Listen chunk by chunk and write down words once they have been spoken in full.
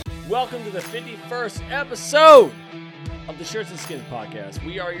Welcome to the 51st episode of the Shirts and Skins podcast.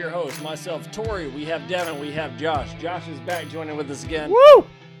 We are your hosts, myself, Tori. We have Devin. We have Josh. Josh is back joining with us again. Woo!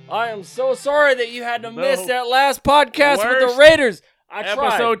 I am so sorry that you had to miss that last podcast with the Worst Raiders. I tried.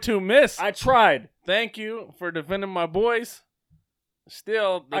 Episode to miss. I tried. Thank you for defending my boys.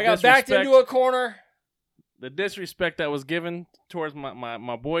 Still, I got backed into a corner. The disrespect that was given towards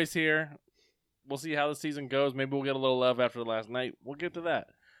my boys here. We'll see how the season goes. Maybe we'll get a little love after the last night. We'll get to that.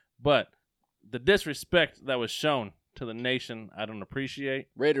 But the disrespect that was shown to the nation, I don't appreciate.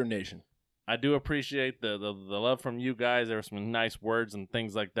 Raider Nation. I do appreciate the love from you guys. There were some nice words and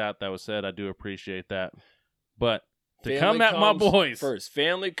things like that was said. I do appreciate that. But to come at my boys. First.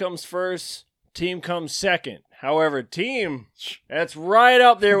 Family comes first. Team comes second. However, team, that's right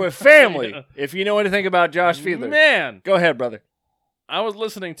up there with family. If you know anything about Josh Fiedler. Man. Go ahead, brother. I was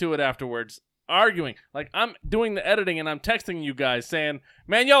listening to it afterwards, arguing. Like, I'm doing the editing and I'm texting you guys saying,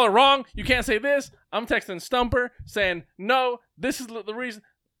 man, y'all are wrong. You can't say this. I'm texting Stumper saying, no, this is the reason.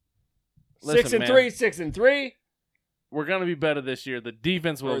 Listen, 6-3. We're going to be better this year. The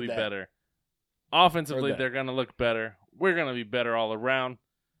defense will be better. Offensively, they're going to look better. We're going to be better all around.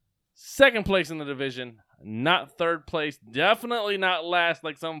 Second place in the division, not third place. Definitely not last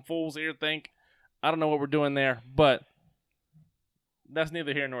like some fools here think. I don't know what we're doing there, but that's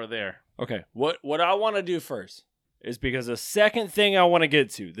neither here nor there. Okay, what I want to do first is because the second thing I want to get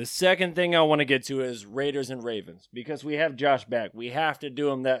to is Raiders and Ravens. Because we have Josh back. We have to do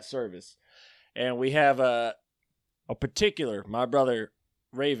him that service. And we have a particular, my brother,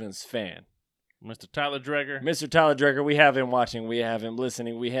 Ravens fan. Mr. Tyler Dreger, we have him watching, we have him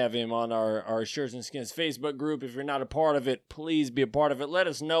listening, we have him on our Shirts and Skins Facebook group. If you're not a part of it, please be a part of it. Let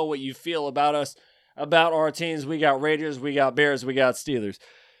us know what you feel about us, about our teams. We got Raiders, we got Bears, we got Steelers.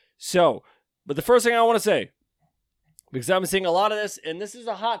 So, but the first thing I want to say, because I've been seeing a lot of this, and this is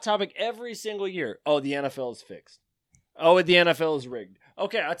a hot topic every single year. Oh, the NFL is fixed. Oh, the NFL is rigged.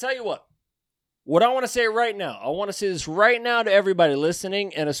 Okay, I'll tell you what. What I want to say right now, I want to say this right now to everybody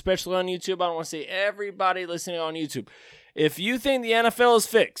listening, and especially on YouTube. I want to say everybody listening on YouTube. If you think the NFL is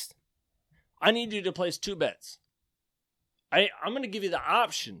fixed, I need you to place two bets. I'm going to give you the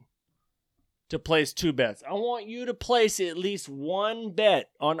option to place two bets. I want you to place at least one bet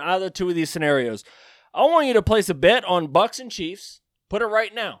on either two of these scenarios. I want you to place a bet on Bucks and Chiefs. Put it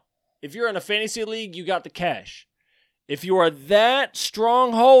right now. If you're in a fantasy league, you got the cash. If you are that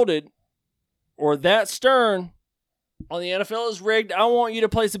strong-holded or that stern on the NFL is rigged, I want you to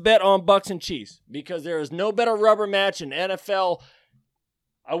place a bet on Bucks and Chiefs because there is no better rubber match in NFL.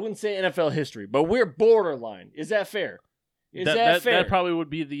 I wouldn't say NFL history, but we're borderline. Is that fair? Is that fair? That probably would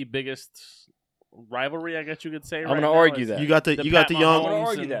be the biggest rivalry, I guess you could say. I'm going to argue that. You got the young. I'm going to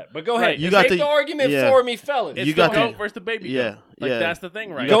argue that. But go ahead. You make the argument for me, fellas. It's the GOAT versus the baby goat. Like, that's the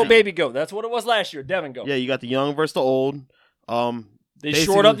thing, right? Go, baby, go. That's what it was last year. Devin, go. Yeah, you got the young versus the old. They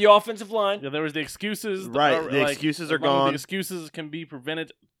shored up the offensive line. Yeah, there was the excuses. Right, the excuses are gone. The excuses can be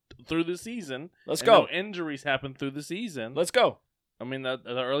prevented through the season. Let's go. No injuries happen through the season. Let's go. I mean, the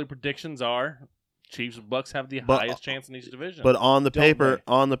early predictions are Chiefs and Bucks have the highest chance in each division. But on the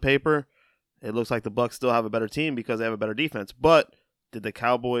paper, it looks like the Bucks still have a better team because they have a better defense. But did the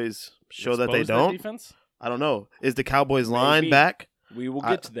Cowboys show that they don't? Defense? I don't know. Is the Cowboys line back? We will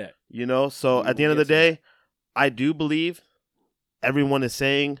get to that. So at the end of the day, I do believe everyone is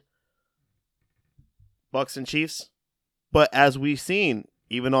saying Bucks and Chiefs. But as we've seen,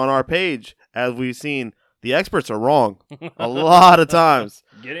 even on our page, the experts are wrong a lot of times.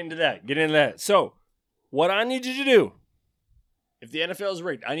 Get into that. So, what I need you to do, if the NFL is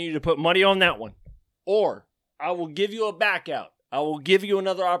rigged, I need you to put money on that one. Or I will give you a back out. I will give you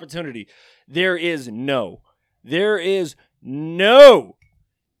another opportunity. There is no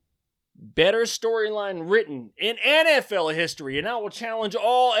better storyline written in NFL history, and I will challenge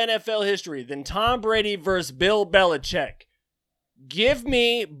all NFL history, than Tom Brady versus Bill Belichick. Give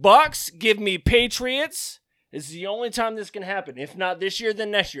me Bucks, give me Patriots. This is the only time this can happen. If not this year, then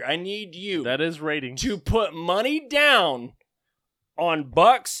next year. I need you. That is ratings. To put money down on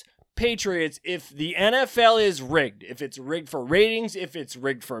Bucks, Patriots, if the NFL is rigged. If it's rigged for ratings, if it's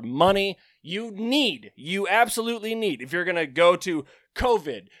rigged for money, you absolutely need. If you're going to go to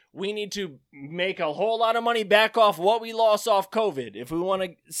COVID, we need to make a whole lot of money back off what we lost off COVID. If we want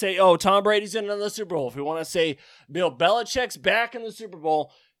to say, oh, Tom Brady's in the Super Bowl. If we want to say Bill Belichick's back in the Super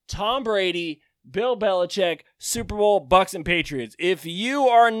Bowl, Tom Brady, Bill Belichick, Super Bowl, Bucks and Patriots. If you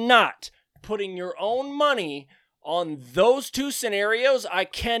are not putting your own money on those two scenarios, I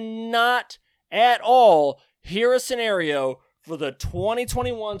cannot at all hear a scenario for the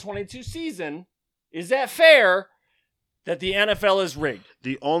 2021-22 season. Is that fair? that the NFL is rigged.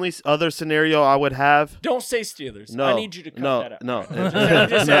 The only other scenario I would have. Don't say Steelers. No, I need you to cut that out. No,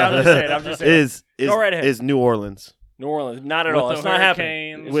 I'm just saying. Is New Orleans. New Orleans, not at With all. the It's not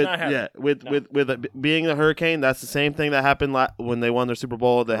happening. It's with not happening. with being the hurricane, that's the same thing that happened when they won their Super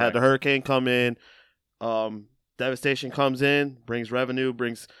Bowl. They had the hurricane come in, devastation comes in, brings revenue,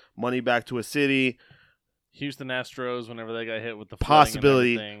 brings money back to a city. Houston Astros, whenever they got hit with the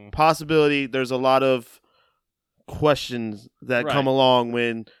possibility. There's a lot of questions that come along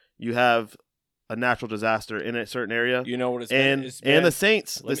when you have a natural disaster in a certain area. You know what it's been? And the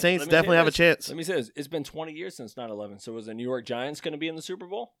Saints. The Saints definitely have a chance. Let me say this. It's been 20 years since 9/11. So was the New York Giants going to be in the Super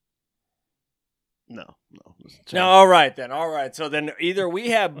Bowl? No. No, all right then. All right. So then either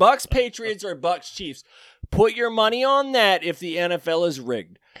we have Bucks Patriots or Bucks Chiefs. Put your money on that if the NFL is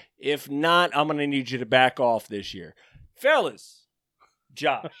rigged. If not, I'm going to need you to back off this year. Fellas,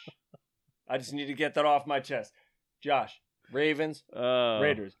 Josh, I just need to get that off my chest. Josh, Ravens,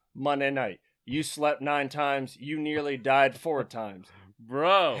 Raiders, Monday night. You slept 9 times. You nearly died 4 times.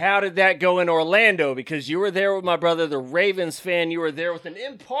 Bro. How did that go in Orlando? Because you were there with my brother, the Ravens fan. You were there with an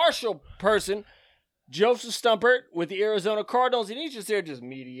impartial person, Joseph Stumpert, with the Arizona Cardinals. And he's just there just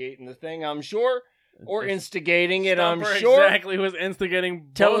mediating the thing, I'm sure. Or instigating it, I'm sure. Exactly was instigating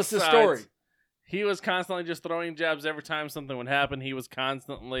both Tell us the sides. story. He was constantly just throwing jabs every time something would happen. He was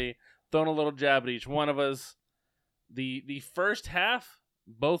constantly throwing a little jab at each one of us. The first half,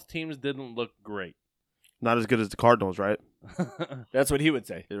 both teams didn't look great. Not as good as the Cardinals, right? That's what he would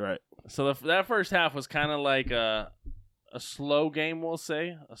say. You're right. So that first half was kind of like a slow game, we'll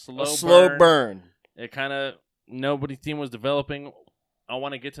say. A slow burn. It kind of, nobody's team was developing. I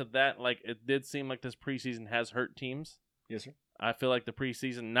want to get to that. Like, it did seem like this preseason has hurt teams. Yes, sir. I feel like the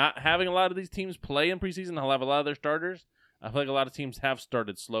preseason, not having a lot of these teams play in preseason, they'll have a lot of their starters. I feel like a lot of teams have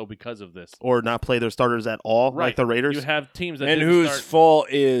started slow because of this. Or not play their starters at all, like the Raiders. You have teams that and whose fault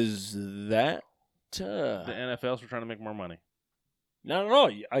is that? The NFL's for trying to make more money. No.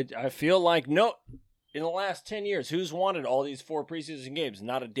 I feel like in the last 10 years, who's wanted all these 4 preseason games?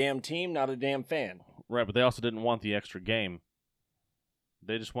 Not a damn team, not a damn fan. Right, but they also didn't want the extra game.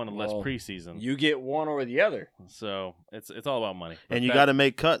 They just wanted less preseason. You get one or the other. So it's all about money. But and you got to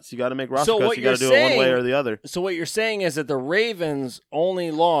make cuts. You got to make roster cuts. You got to do it one way or the other. So what you're saying is that the Ravens only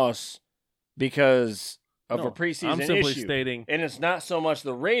lost because of a preseason issue. I'm simply stating. And it's not so much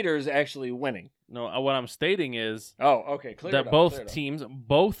the Raiders actually winning. No, what I'm stating is both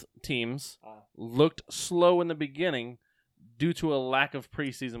teams looked slow in the beginning due to a lack of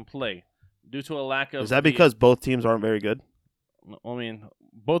preseason play. Due to a lack of. Is that because both teams aren't very good? I mean,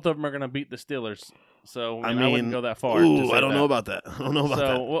 both of them are going to beat the Steelers, so I wouldn't go that far. I don't know about that. I don't know about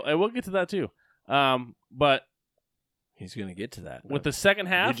that. So we'll get to that too. But he's going to get to that. With the second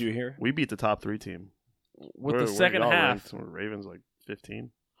half, did you hear? We beat the top 3 team. With the second half, Ravens like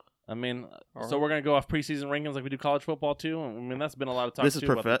 15. I mean, so we're going to go off preseason rankings like we do college football too. I mean, that's been a lot of talk. This is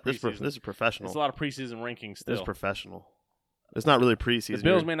professional. It's a lot of preseason rankings still. It's professional. It's not really preseason. The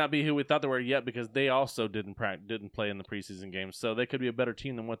Bills may not be who we thought they were yet because they also didn't play in the preseason games, so they could be a better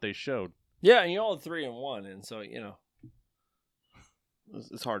team than what they showed. Yeah, and y'all 3-1, and so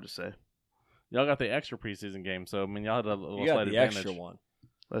it's hard to say. Y'all got the extra preseason game, so I mean, y'all had a little slight advantage. Extra one.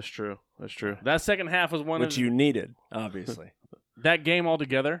 That's true. That second half was which you needed, obviously. That game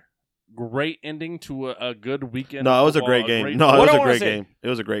altogether, great ending to a good weekend. No, it was a great game. It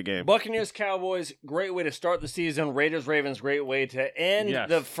was a great game. Buccaneers, Cowboys, great way to start the season. Raiders, Ravens, great way to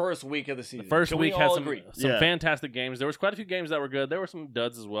end the first week of the season. The first week had some fantastic games. There was quite a few games that were good. There were some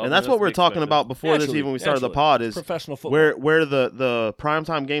duds as well. And that's what we were talking about before this even we started the pod is professional football. Where the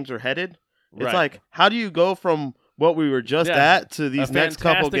primetime games are headed. It's like, how do you go from what we were just at to these next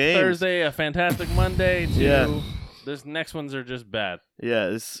couple games? Thursday, a fantastic Monday to this next ones are just bad.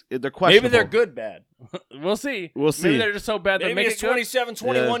 Yeah, they're questionable. Maybe they're good bad. We'll see. Maybe they're just so bad they make it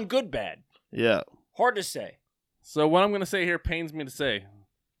 27-21 good bad. Yeah. Hard to say. So what I'm going to say here pains me to say.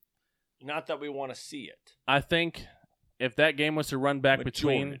 Not that we want to see it. I think if that game was to run back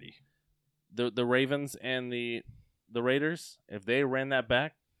between the Ravens and the Raiders, if they ran that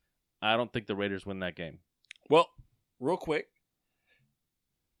back, I don't think the Raiders win that game. Well, real quick,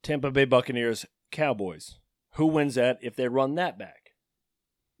 Tampa Bay Buccaneers, Cowboys. Who wins that if they run that back?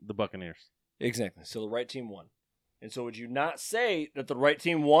 The Buccaneers. Exactly. So the right team won. And so would you not say that the right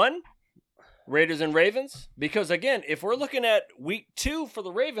team won? Raiders and Ravens? Because, again, if we're looking at week 2 for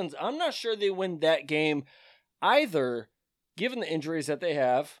the Ravens, I'm not sure they win that game either, given the injuries that they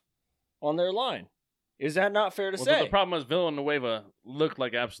have on their line. Is that not fair to say? The problem is Villanueva looked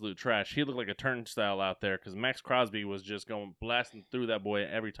like absolute trash. He looked like a turnstile out there because Max Crosby was just going blasting through that boy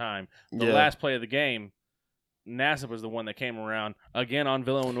every time. The last play of the game, Nassib was the one that came around again on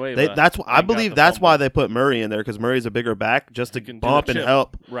Villanueva. I believe that's why they put Murray in there, because Murray's a bigger back, just to bump and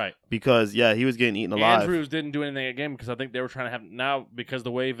help. Right. Because he was getting eaten alive. Andrews didn't do anything again because I think they were trying to have now because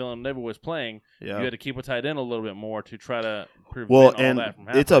the way Villanueva was playing, you had to keep a tight end a little bit more to try to prevent all that from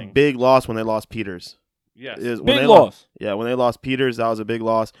happening. It's a big loss when they lost Peters. Yes. Big loss. When they lost Peters, that was a big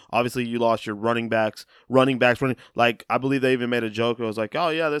loss. Obviously, you lost your running backs. Like, I believe they even made a joke. It was like, oh,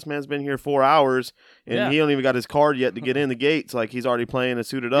 yeah, this man's been here 4 hours, and he don't even got his card yet to get in the gates. Like, he's already playing and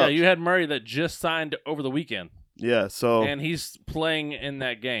suited up. Yeah, you had Murray that just signed over the weekend. Yeah, so. And he's playing in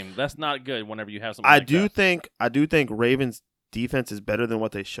that game. That's not good whenever you have something I do think Ravens' defense is better than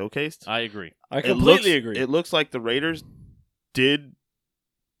what they showcased. I agree. I completely agree. It looks like the Raiders did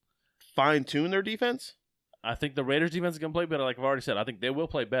fine-tune their defense. I think the Raiders' defense is going to play better, like I've already said. I think they will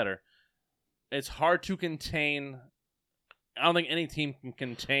play better. It's hard to contain. I don't think any team can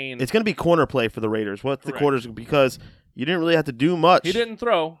contain. It's going to be corner play for the Raiders. What's the quarters? Because you didn't really have to do much. He didn't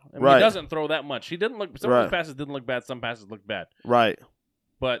throw. He doesn't throw that much. He didn't look. Some of his passes didn't look bad. Some passes looked bad. Right.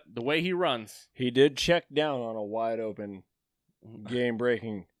 But the way he runs. He did check down on a wide open,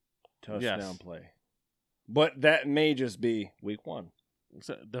 game-breaking touchdown play. But that may just be week one.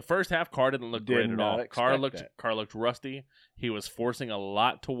 So the first half, Carr didn't look great at all. Carr looked rusty. He was forcing a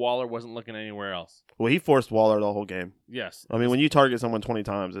lot to Waller. Wasn't looking anywhere else. Well, he forced Waller the whole game. Yes. I mean, when you target someone 20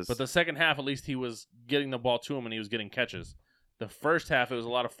 times, but the second half, at least he was getting the ball to him and he was getting catches. The first half, it was a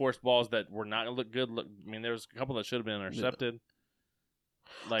lot of forced balls that were not going to look good. I mean, there was a couple that should have been intercepted.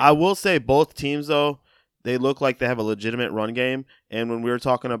 Yeah. I will say both teams, though, they look like they have a legitimate run game. And when we were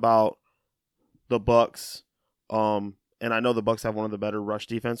talking about the Bucs, and I know the Bucs have one of the better rush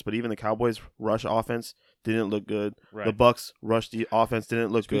defense, but even the Cowboys' rush offense didn't look good. Right. The Bucs' rush offense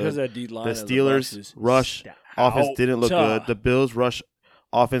didn't look good. Because that D-line the Steelers' rush offense didn't look good. The Bills' rush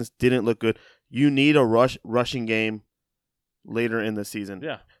offense didn't look good. You need a rushing game later in the season.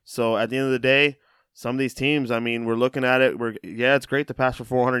 Yeah. So at the end of the day, some of these teams, I mean, we're looking at it. It's great to pass for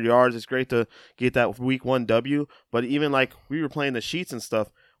 400 yards. It's great to get that week one W. But even like we were playing the sheets and stuff,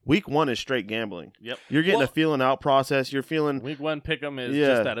 week one is straight gambling. Yep. You're getting a feeling out process. You're feeling week one pick'em is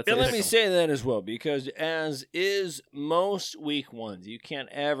just that. And let me say that as well, because as is most week ones, you can't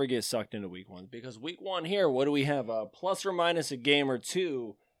ever get sucked into week ones, because week one here, what do we have? Plus or minus a game or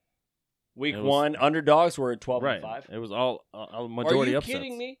two. Week one, underdogs were at 12-5. It was all majority upsets. Are you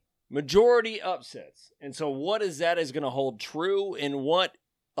kidding me? Majority upsets. And so what is that is going to hold true, and what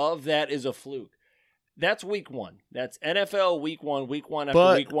of that is a fluke? That's week one. That's NFL week one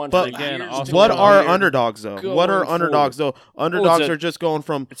after week one. But again, what are underdogs though? What are underdogs though? Underdogs are just going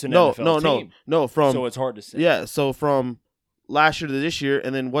from it's an NFL team. From so it's hard to say. Yeah, so from last year to this year,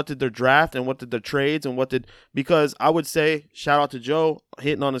 and then what did their draft and what did their trades and because I would say shout out to Joe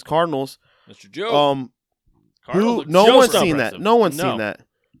hitting on his Cardinals. Mr. Joe. No one's seen that. No one's seen that.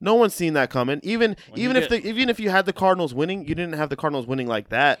 No one's seen that coming. Even if you had the Cardinals winning, you didn't have the Cardinals winning like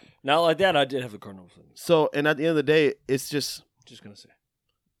that. Not like that. I did have the Cardinals winning. So, and at the end of the day, it's just gonna say,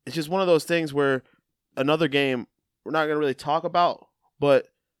 it's just one of those things where another game we're not gonna really talk about, but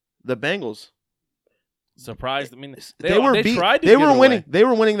the Bengals surprised. I mean, they were winning. They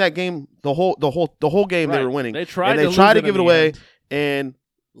were winning that game the whole game. Right. They were winning. They tried to give it away, and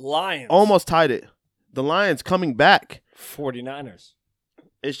Lions almost tied it. The Lions coming back. 49ers.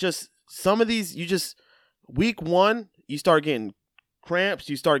 It's just some of these, week one, you start getting cramps,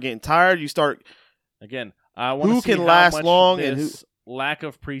 you start getting tired, Again, I want to see can last much long this and who lack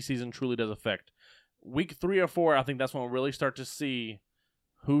of preseason truly does affect. Week 3 or 4, I think that's when we'll really start to see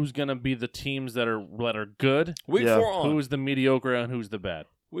who's going to be the teams that are good. Week 4 on. Who's the mediocre and who's the bad.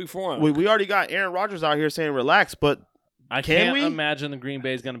 Week 4 on. We already got Aaron Rodgers out here saying relax, but I can't imagine the Green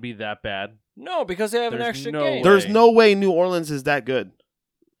Bay is going to be that bad. No, because they have an extra game. There's no way New Orleans is that good.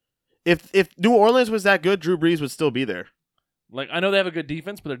 If New Orleans was that good, Drew Brees would still be there. Like, I know they have a good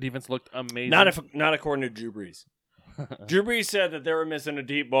defense, but their defense looked amazing. Not according to Drew Brees. Drew Brees said that they were missing a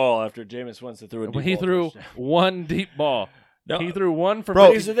deep ball after Jameis Winston threw a deep ball. He threw one deep ball. No, he threw one for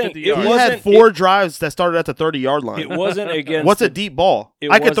 50 yards. He had 4 drives that started at the 30-yard line. It wasn't against... What's a deep ball?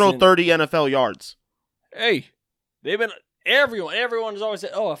 I could throw 30 NFL yards. Hey, they've been... Everyone has always said,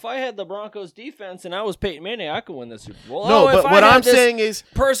 "Oh, if I had the Broncos defense and I was Peyton Manning, I could win the Super Bowl." No, but what I'm saying is,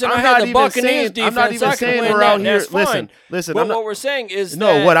 I had the Buccaneers defense. I'm not even saying we're out here. Listen. What we're saying is,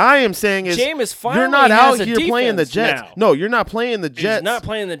 what I am saying is, Jameis finally you're not out here playing the Jets. Now. No, you're not playing the Jets. He's not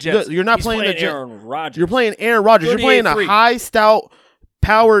playing the Jets. You're not playing the Jets. Aaron Rodgers. You're playing Aaron Rodgers. You're playing a high, stout,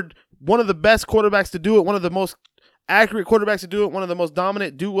 powered, one of the best quarterbacks to do it. One of the most accurate quarterbacks to do it. One of the most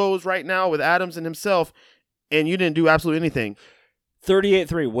dominant duos right now with Adams and himself. And you didn't do absolutely anything.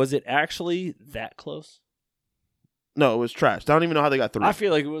 38-3. Was it actually that close? No, it was trash. I don't even know how they got 3. I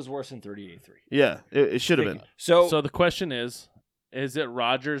feel like it was worse than 38-3. Yeah, it should have been. So the question is it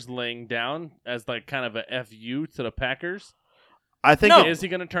Rodgers laying down as like kind of a FU to the Packers? I think is he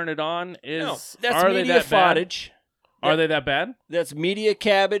going to turn it on? That's are media they that footage. Are they that bad? That's media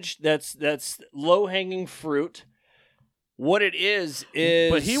cabbage. That's low-hanging fruit. What it is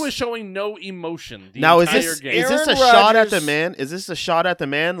But he was showing no emotion the now, entire game. Is this a shot at the man? Is this a shot at the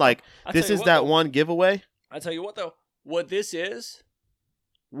man? Like, this is that one giveaway? I tell you what, though. What this is,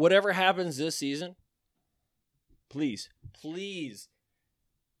 whatever happens this season, please,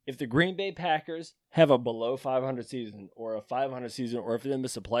 if the Green Bay Packers have a below 500 season or a 500 season or if they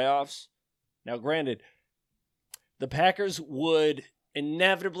miss the playoffs, now granted, the Packers would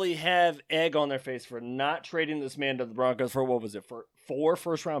inevitably have egg on their face for not trading this man to the Broncos for, what was it, for 4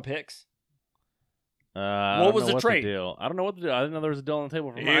 first-round picks? What was the trade? Deal? I don't know what the deal. I didn't know there was a deal on the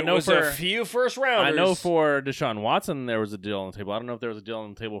table. It was a few first-rounders. I know for Deshaun Watson there was a deal on the table. I don't know if there was a deal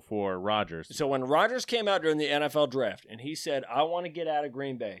on the table for Rodgers. So when Rodgers came out during the NFL draft and he said, I want to get out of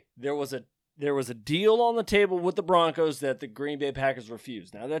Green Bay, there was a deal on the table with the Broncos that the Green Bay Packers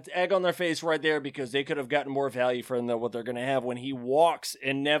refused. Now, that's egg on their face right there because they could have gotten more value for him than what they're going to have when he walks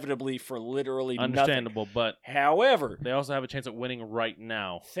inevitably for literally Understandable, nothing. But however, they also have a chance at winning right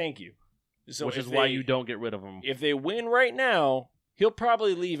now. Thank you. So which is why you don't get rid of him. If they win right now, he'll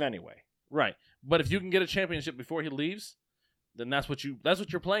probably leave anyway. Right. But if you can get a championship before he leaves, then that's what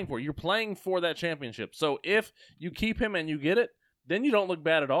you're playing for. You're playing for that championship. So if you keep him and you get it, then you don't look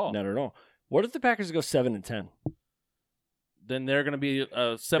bad at all. Not at all. What if the Packers go 7-10? Then they're going to be a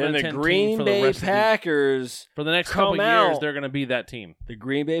 7-10 team for the Green Bay Packers for the next couple years. They're going to be that team. The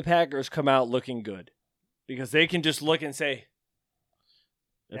Green Bay Packers come out looking good because they can just look and say,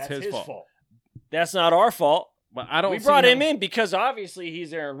 "That's his fault. That's not our fault." But I don't. We brought him in because obviously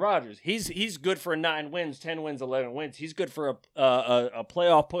he's Aaron Rodgers. He's good for 9 wins, 10 wins, 11 wins. He's good for a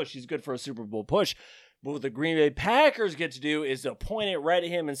playoff push. He's good for a Super Bowl push. But what the Green Bay Packers get to do is to point it right at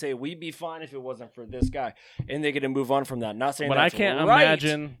him and say, we'd be fine if it wasn't for this guy. And they get to move on from that. Not saying but that's I can't right,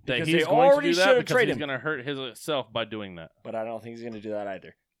 imagine that he's going to do that because he's going to hurt himself by doing that. But I don't think he's going to do that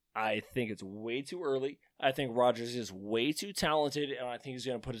either. I think it's way too early. I think Rodgers is way too talented, and I think he's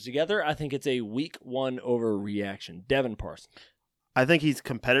going to put it together. I think it's a week 1 overreaction. Devin Parsons. I think he's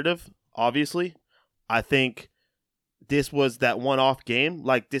competitive, obviously. I think this was that one-off game.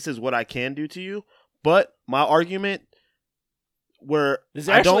 Like, this is what I can do to you. But my argument, where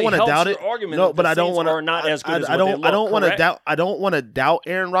I don't want to doubt it. No, but I don't want to. Not as good as I don't want to doubt. I don't want to doubt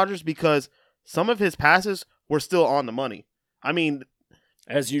Aaron Rodgers because some of his passes were still on the money. I mean,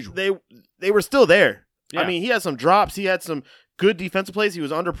 as usual, they were still there. Yeah. I mean, he had some drops. He had some good defensive plays. He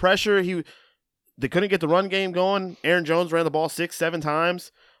was under pressure. They couldn't get the run game going. Aaron Jones ran the ball 6-7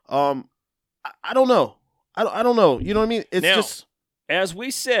 times. I don't know. I don't know. You know what I mean? It's now, just as we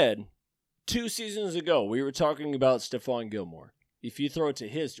said 2 seasons ago, we were talking about Stephon Gilmore. If you throw it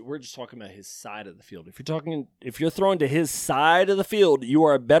to we're just talking about his side of the field. If you're throwing to his side of the field, you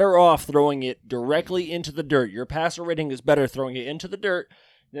are better off throwing it directly into the dirt. Your passer rating is better throwing it into the dirt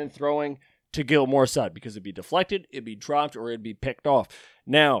than throwing to Gilmore's side because it'd be deflected, it'd be dropped, or it'd be picked off.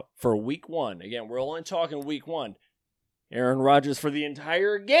 Now, for week 1, again, we're only talking week 1. Aaron Rodgers for the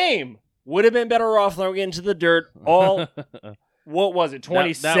entire game would have been better off throwing it into the dirt all what was it,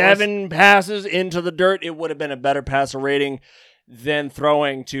 27 passes into the dirt. It would have been a better passer rating than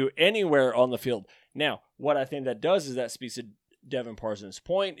throwing to anywhere on the field. Now, what I think that does is that speaks to Devin Parsons'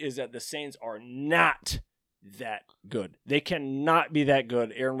 point is that the Saints are not that good. They cannot be that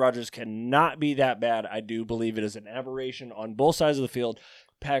good. Aaron Rodgers cannot be that bad. I do believe it is an aberration on both sides of the field.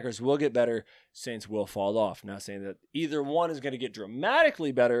 Packers will get better. Saints will fall off. Not saying that either one is going to get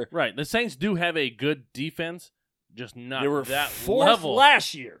dramatically better. Right. The Saints do have a good defense, just not they were that 4th level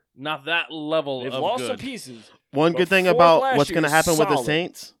last year. Not that level. They've of lost good. some pieces. One good thing about what's going to happen with the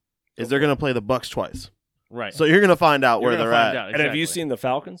Saints is they're going to play the Bucs twice. Right. So you're going to find out where they're at. Exactly. And have you seen the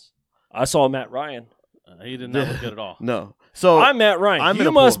Falcons? I saw Matt Ryan. He did not look good at all. No. So I'm Matt Ryan.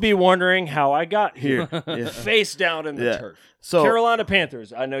 You must be wondering how I got here. Yeah. Face down in the turf. So Carolina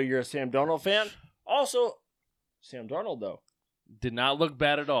Panthers. I know you're a Sam Darnold fan. Also, Sam Darnold, though. Did not look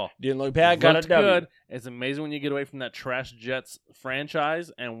bad at all. Didn't look bad. Got a W. Good. It's amazing when you get away from that trash Jets franchise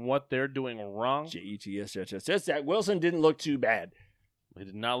and what they're doing wrong. Jets. Zach Wilson didn't look too bad. He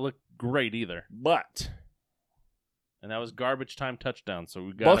did not look great either. And that was garbage time touchdown. So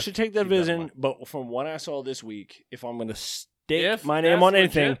we got Bucs should take that division. But from what I saw this week, if I'm going to stake my name on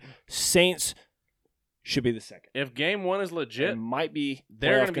anything, Saints should be the second. If game 1 is legit, it might be.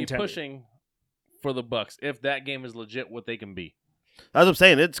 They're going to be pushing for the Bucs. If that game is legit, what they can be. That's what I'm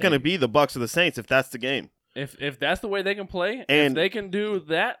saying. It's going to be the Bucs or the Saints if that's the game. If that's the way they can play, And if they can do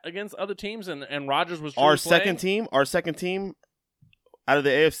that against other teams, and Rodgers was our playing, second team out of the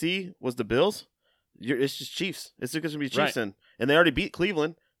AFC was the Bills. It's just Chiefs. It's just going to be Chiefs, Right. and they already beat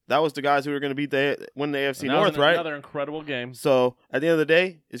Cleveland. That was the guys who were going to win the AFC and that North, was right? Another incredible game. So at the end of the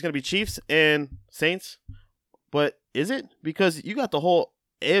day, it's going to be Chiefs and Saints. But is it? Because you got the whole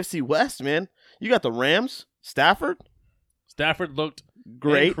AFC West, man. You got the Rams, Stafford looked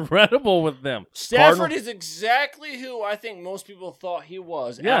great. incredible with them. Stafford is exactly who I think most people thought he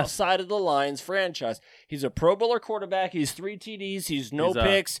was outside of the Lions franchise. He's a Pro Bowler quarterback. He's 3 TDs. He's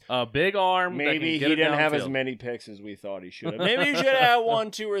picks. A big arm. Maybe he didn't have as many picks as we thought he should have. Maybe he should have had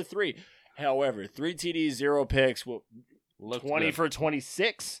 1, 2, or 3. However, 3 TDs, 0 picks. Looked 20 good. for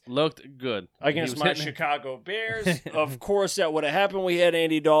 26 Looked good against my Chicago Bears. Of course, that would have happened. We had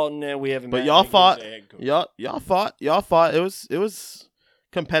Andy Dalton, and we haven't. But y'all fought. Y'all fought. It was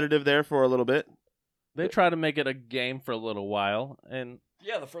competitive there for a little bit. They tried to make it a game for a little while, and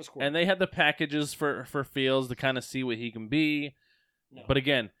the first quarter. And they had the packages for Fields to kind of see what he can be. No. But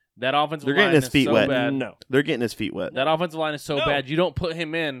again, that offensive line getting his feet so wet. bad. No, they're getting his feet wet. That offensive line is so bad. You don't put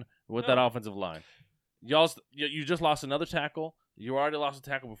him in with that offensive line. You just lost another tackle. You already lost a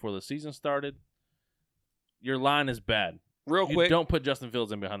tackle before the season started. Your line is bad. Quick, don't put Justin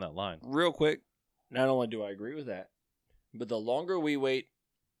Fields in behind that line. Real quick, not only do I agree with that, but the longer we wait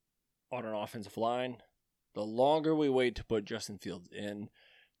on an offensive line, the longer we wait to put Justin Fields in,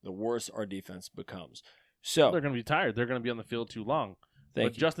 the worse our defense becomes. So they're going to be tired. They're going to be on the field too long.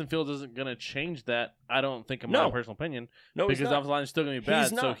 But Justin Fields isn't going to change that, I don't think, in my personal opinion. No, because the offensive line is still going to be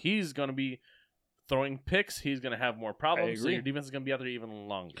bad. So he's going to be throwing picks. He's going to have more problems. So your defense is going to be out there even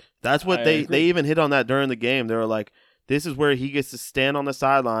longer. That's what they even hit on that during the game. They were like, this is where he gets to stand on the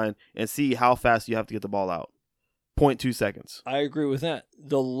sideline and see how fast you have to get the ball out. 0.2 seconds. I agree with that.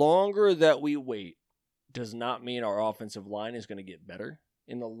 The longer that we wait does not mean our offensive line is going to get better.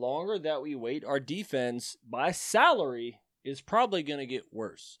 And the longer that we wait, our defense, by salary, is probably going to get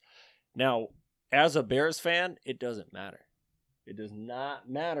worse. Now, as a Bears fan, it doesn't matter. It does not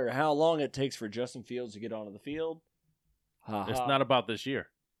matter how long it takes for Justin Fields to get onto the field. It's not about this year.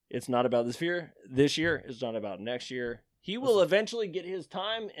 It's not about this year. This year. It's not about next year. He will eventually get his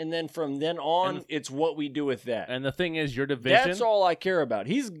time, and then from then on, it's what we do with that. And the thing is, your division... That's all I care about.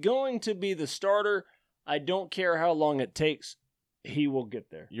 He's going to be the starter. I don't care how long it takes. He will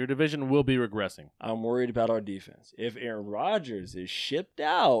get there. Your division will be regressing. I'm worried about our defense. If Aaron Rodgers is shipped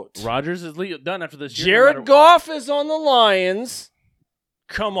out... Rodgers is done after this year. Jared Goff is on the Lions.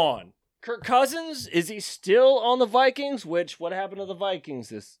 Come on. Kirk Cousins, is he still on the Vikings? What happened to the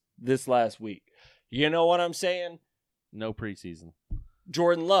Vikings this last week? You know what I'm saying? No preseason.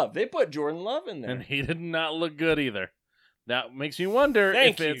 Jordan Love. They put Jordan Love in there. And he did not look good either. That makes me wonder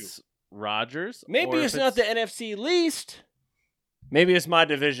it's Rodgers. Maybe it's not the NFC least. Maybe it's my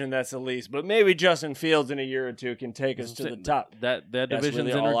division that's the least. But maybe Justin Fields in a year or two can take us to the top. That division's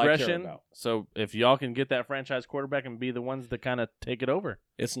really in all I care regression. about. So if y'all can get that franchise quarterback and be the ones that kind of take it over.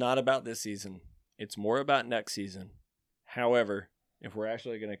 It's not about this season. It's more about next season. However, if we're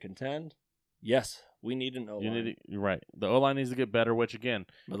actually going to contend, yes, we need an O-line. You're right. The O-line needs to get better, which again,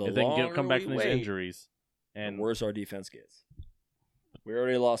 if they can come back from these injuries. And the worse our defense gets. We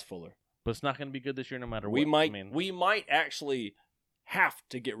already lost Fuller. But it's not going to be good this year no matter we what. We might actually have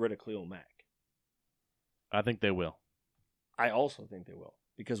to get rid of Khalil Mack. I think they will. I also think they will.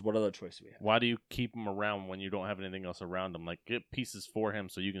 Because what other choice do we have? Why do you keep him around when you don't have anything else around him? Like, get pieces for him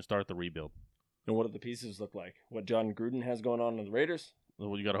so you can start the rebuild. And what do the pieces look like? What John Gruden has going on in the Raiders?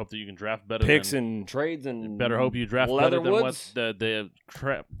 Well, you got to hope that you can draft better. Picks and trades and better hope you draft better than what the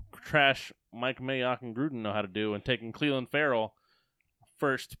trash Mike Mayock and Gruden know how to do, and taking Cleveland Farrell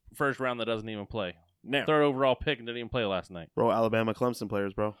first round that doesn't even play. Now, third overall pick and didn't even play last night. Bro, Alabama Clemson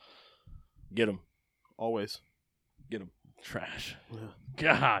players, bro. Get them. Always. Get them. Trash. Yeah.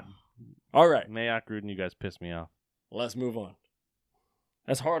 God. All right. Mayock, Gruden, you guys piss me off. Let's move on.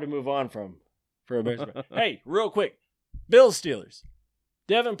 That's hard to move on from for a Bears fan. Hey, real quick. Bills Steelers.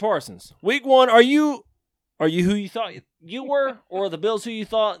 Devin Parsons. Week 1, are you who you thought you were, or the Bills who you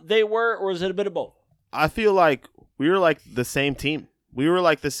thought they were, or is it a bit of both? I feel like we were like the same team. We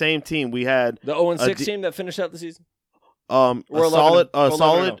had the 0-6 team that finished out the season. A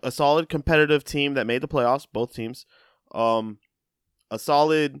solid competitive team that made the playoffs. Both teams. A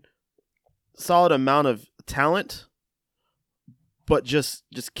solid amount of talent, but just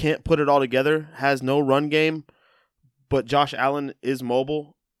can't put it all together. Has no run game, but Josh Allen is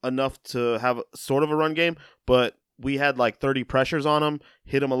mobile enough to have sort of a run game. But we had like 30 pressures on him,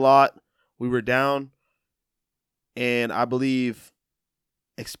 hit him a lot. We were down, and I believe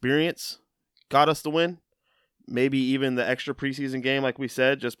experience got us the win. maybe even the extra preseason game, like we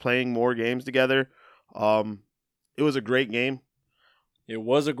said, just playing more games together. It was a great game. It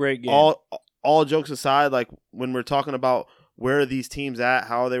was a great game. All jokes aside, like when we're talking about where are these teams at,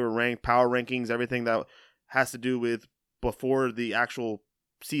 how they were ranked, power rankings, everything that has to do with before the actual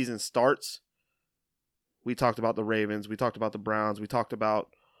season starts. We talked about the Ravens. We talked about the Browns. We talked about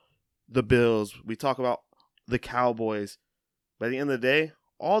the Bills. We talked about the Cowboys. By the end of the day,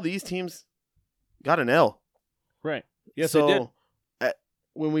 all these teams got an L. Right. Yes, they did.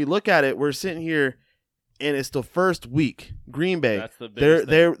 When we look at it, we're sitting here, and it's the first week. Green Bay. That's the biggest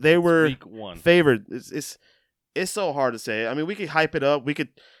thing. They were week 1. favored. It's so hard to say. I mean, we could hype it up. We could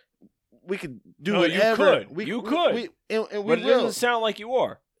do whatever. You could. And but we it doesn't sound like you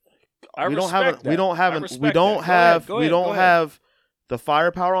are. We don't have the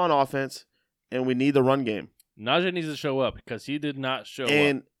firepower on offense, and we need the run game. Najee needs to show up because he did not show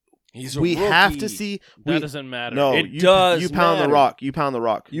and up. We have to see. That doesn't matter. No, it does. You pound matter. the rock. You pound the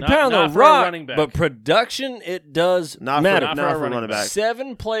rock. You pound the rock. But production, it does matter. Not for running back.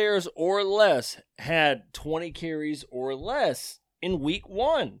 7 players or less had 20 carries or less in week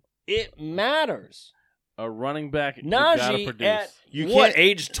 1. It matters. A running back, Najee at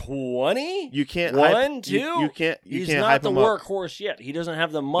age 20? You can't 1, 2. You can't. He's can't not hype the him up. workhorse yet. He doesn't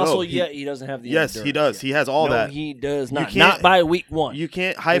have the muscle yet. He doesn't have the Yes, he does. Yet. He has all that. No, he does not. can't- Not by week 1. You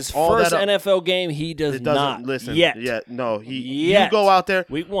can't hype His all first that up. NFL game, he does It doesn't not. listen Yet. No, Yet. You go out there.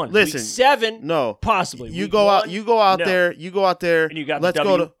 Week 1. Listen. Week 7. No, Possibly. You Week go 1, out. You go out no. there. You go out there. And you got let's the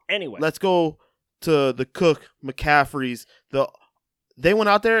go W to anyway. Let's go to the Cook McCaffreys. They went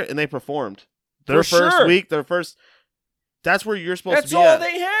out there and they performed. Their first week. That's where you're supposed to be. That's all at.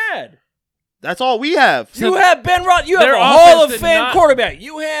 they had. That's all we have. You have Ben Roethlisberger. You have Their a Hall of offense did Fame not- quarterback.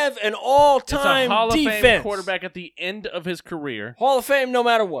 You have an It's a all-time Hall of defense. Fame quarterback at the end of his career, Hall of Fame no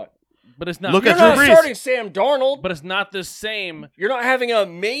matter what. but it's not. Look You're at not Drew Brees. starting Sam Darnold. But it's not the same. You're not having a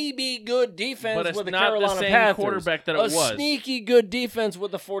maybe good defense But it's with the not the Carolina same Panthers. quarterback that it a was. sneaky good defense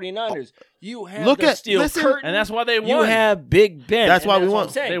with the 49ers. You have Look the at- steel listen- curtain. And that's why they won. You have Big Ben. That's why we what won. I'm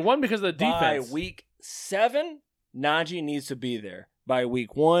saying. They won because of the defense. By week 7, Najee needs to be there. By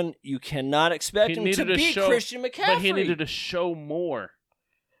week 1, you cannot expect He him needed to to beat show- Christian McCaffrey. But he needed to show more.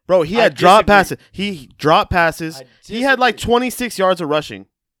 Bro, he I had drop disagree. passes. He dropped passes. I He had like disagree. 26 yards of rushing.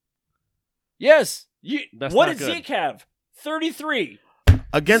 Yes. That's What not did good. Zeke have? 33.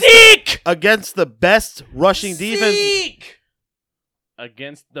 Against the best rushing defense. Zeke!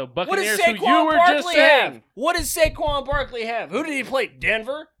 Against the What does Buccaneers, who you Saquon were just Barkley saying. have? What does Saquon Barkley have? Who did he play?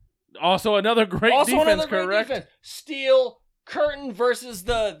 Denver? Also another great Also defense, another great correct? defense. Steel curtain versus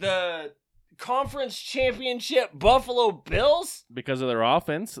the conference championship Buffalo Bills? Because of their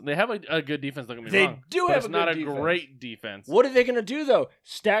offense. They have a good defense, don't get me They wrong. do but have it's a not good a defense. great defense. What are they going to do, though?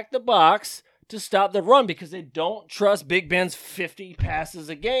 Stack the box to stop the run because they don't trust Big Ben's 50 passes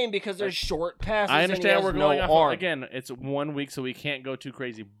a game because they're short passes. I and he understand has we're no going off arm. again. It's 1 week, so we can't go too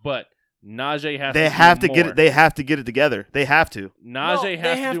crazy. But Najee has They to have do to get more. it. They have to get it together. They have to. Najee they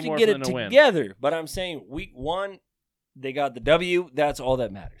has have to do more get for it them to win. together. But I'm saying week 1, they got the W. That's all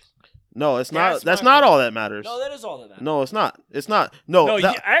that matters. No, it's not. That's my not point. all that matters. No, that is all that matters. No, it's not. It's not. No, No,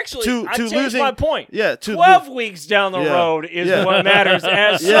 that- actually, I to changed losing- my point. yeah, to 12 weeks down the Yeah. road is Yeah. what matters.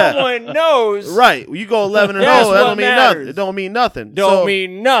 As Yeah. someone knows, right. You go 11 and That's 0. That what don't mean matters. nothing. It don't mean nothing. don't So,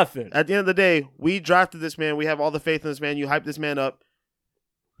 mean nothing. At the end of the day, we drafted this man. We have all the faith in this man. You hype this man up.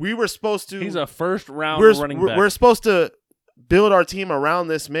 We were supposed to. He's a first-round we're, running we're, back. we're supposed to build our team around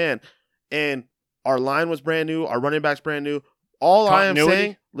this man, and our line was brand new. Our running back's brand new. All I am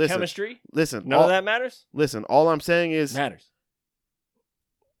Continuity, saying, Chemistry, listen. none all, of that matters. Listen, all I'm saying is, Matters.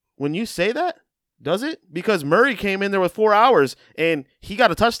 when you say that, does it? Because Murray came in there with 4 hours and he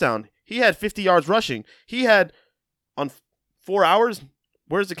got a touchdown. He had 50 yards rushing. He had on 4 hours.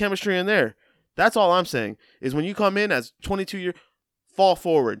 Where's the chemistry in there? That's all I'm saying is when you come in as 22-year, fall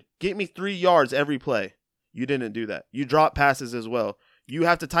forward, get me 3 yards every play. You didn't do that. You drop passes as well. You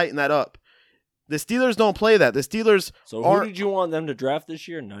have to tighten that up. The Steelers don't play that. The Steelers So aren't. who did you want them to draft this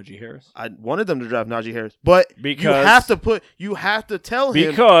year? Najee Harris. I wanted them to draft Najee Harris, but Because you have to tell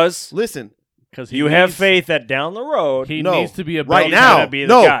him. because Listen, Because you have faith that down the road He No. needs to be a Right he's now. gonna be the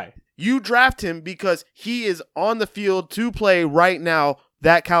No. guy. you draft him because he is on the field to play right now.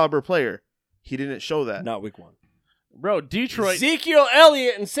 That caliber player. He didn't show that. Not week 1. Bro, Detroit Ezekiel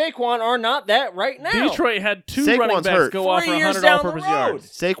Elliott and Saquon are not that right now. Detroit had 2 Saquon's running backs hurt. go off 3 for years 100 down the all-purpose road.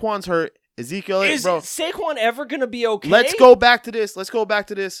 yards. Saquon's hurt. Ezekiel Elliott, Is bro. Saquon ever going to be okay? Let's go back to this. When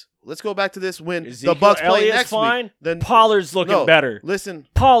Ezekiel the Bucks play Elliott's next fine. week. Then Pollard's looking No, better. Listen,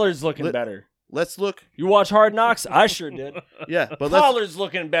 Pollard's looking better. let's look. You watch Hard Knocks? I sure did. Yeah, but Pollard's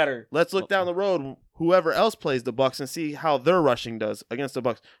looking better. Let's look down the road. Whoever else plays the Bucs and see how their rushing does against the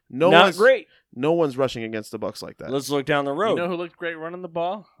Bucs. Not great. No one's rushing against the Bucs like that. Let's look down the road. You know who looked great running the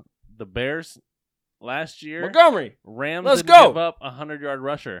ball? The Bears last year. Montgomery. Rams Let's didn't go. give up a 100-yard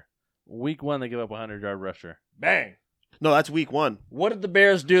rusher. Week 1, they give up a 100-yard rusher. Bang. No, that's week 1. What did the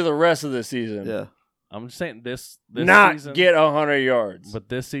Bears do the rest of the season? Yeah. I'm just saying this not season, get 100 yards. But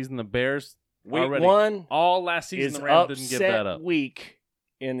this season, the Bears Week already, 1 all last season, is the Rams didn't give that upset up. week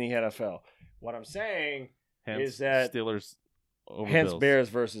in the NFL. What I'm saying Hence, is that Steelers over hence Bills. Bears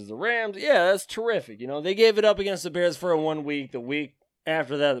versus the Rams. Yeah, that's terrific. You know, they gave it up against the Bears for 1 week. The week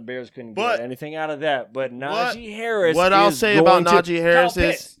after that, the Bears couldn't get anything out of that. But Najee Harris. What I'll say about Najee Harris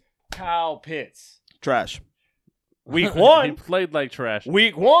is Kyle Pitts. Trash. Week 1. He played like trash.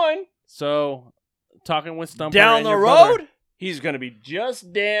 Week 1. So, talking with Stumper down and the your road, brother, he's going to be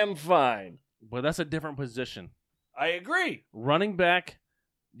just damn fine. but that's a different position. I agree. Running back.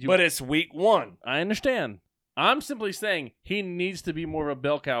 But it's week 1. I understand. I'm simply saying he needs to be more of a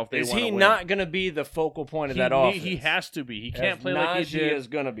bell cow if they want to win. Is he not going to be the focal point of that offense? He has to be. He can't play like he Najee did. is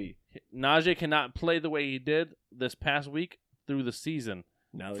going to be. Najee cannot play the way he did this past week through the season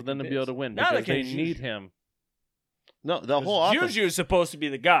for them to be able to win because they need him. No, the whole offense. Juju's supposed to be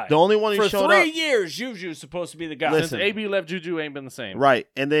the guy. The only one who for showed 3 up. years, Juju's supposed to be the guy. Listen. Since AB left, Juju ain't been the same. Right,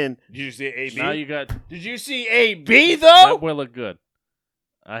 and then Did you see AB? Now you got Did you see AB though? that boy looked good.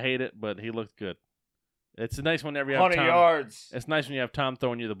 I hate it, but he looked good. It's nice whenever you have 100 Tom. yards. It's nice when you have Tom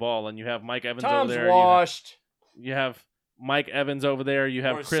throwing you the ball and you have Mike Evans Tom's over there. washed. You have Mike Evans over there. You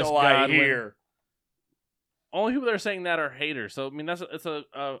have Or Chris so I Godwin. hear. Only people that are saying that are haters. So I mean, it's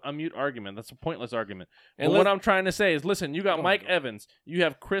a mute argument. That's a pointless argument. And And what I'm trying to say is, listen, you got Go Mike on. Evans. You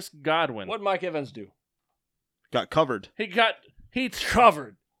have Chris Godwin. What'd Mike Evans do? got covered. He's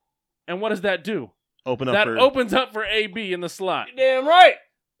Covered. And what does that do? Open up That for opens up for AB in the slot. Damn right.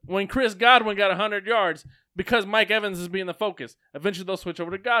 When Chris Godwin got 100 yards, because Mike Evans is being the focus, eventually they'll switch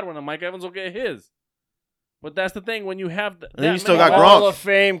over to Godwin and Mike Evans will get his. But that's the thing, when you have then you still got Hall Gronk. of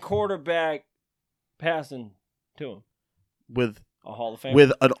Fame quarterback passing to him. with A Hall of Fame.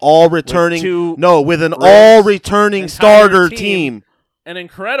 with an all returning with an rings. all returning Entire starter team. team. an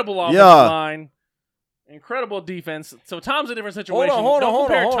incredible offensive Yeah. line, incredible defense. So Tom's a different situation. Hold on, Don't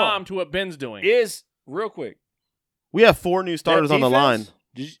compare hold on. Tom to what Ben's doing. Is real quick. We have 4 new starters that on the line.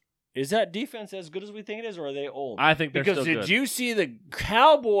 defense, Is that defense as good as we think it is, or are they old? I think they're because still did good. you see the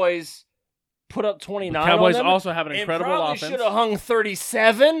Cowboys put up 29 The Cowboys on them? also have an incredible and probably offense. should have hung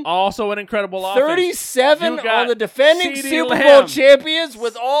 37. Also an incredible offense. 37 You got on the defending CeeDee Super Bowl Lamb. champions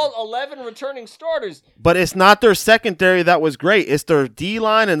with all 11 returning starters. But it's not their secondary that was great. It's their D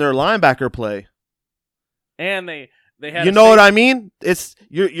line and their linebacker play. And they had You know what I mean? It's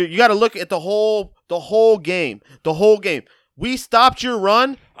you got to look at the whole game. The whole game. We stopped your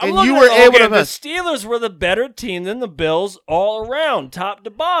run, and you were able to. The Steelers were the better team than the Bills all around, top to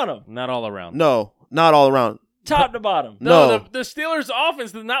bottom. Not all around. No, not all around. Top to bottom. No. The Steelers'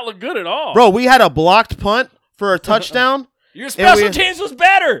 offense did not look good at all. Bro, we had a blocked punt for a touchdown. Your special teams was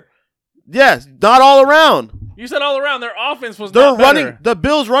better. Yes, not all around. You said all around. Their offense was Their not better. running, the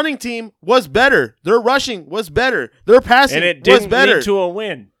Bills' running team was better. Their rushing was better. Their passing And it was didn't better. lead to a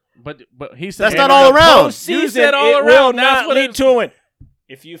win. But he said That's not all around. Postseason, You said all it around. will That's not what lead it- to a win.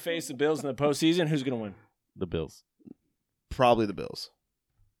 If you face the Bills in the postseason, who's going to win? the Bills. Probably the Bills.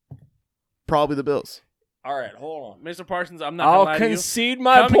 Probably the Bills. All right, hold on. Mr. Parsons, I'm not going to I'll lie to you. concede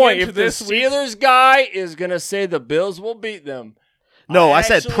my Coming point. into If the this week- Steelers guy is going to say the Bills will beat them. No, I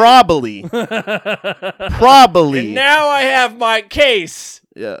said actually- probably. Probably. And now I have my case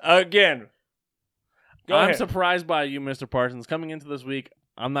Yeah. again. Go I'm ahead. surprised by you, Mr. Parsons. Coming into this week,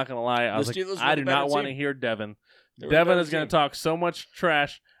 I'm not going to lie. I was Steelers like, were I the do better not want to team. hear Devin. They were the Devin better is going team. to talk so much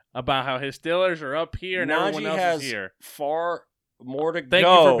trash about how his Steelers are up here and everyone Najee else has is here. far more to Thank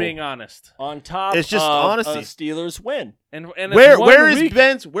go. you for being honest. on top. It's just of honesty. a Steelers win. And it's Where's week.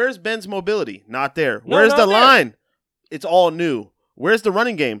 Ben's mobility? Not there. No, Where's not the there. line? It's all new. Where's the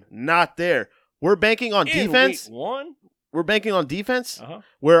running game? Not there. We're banking on In defense. week 1. We're banking on defense. Uh-huh.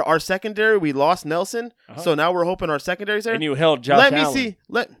 Where our secondary, we lost Nelson, Uh-huh. so now we're hoping our secondary's there. And you held Josh Let me Allen.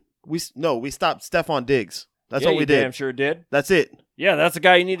 see. We stopped Stephon Diggs. That's Yeah, what we you did. damn sure did. That's it. Yeah, that's the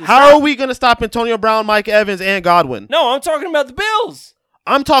guy you need to How stop. are we going to stop Antonio Brown, Mike Evans, and Godwin? No, I'm talking about the Bills.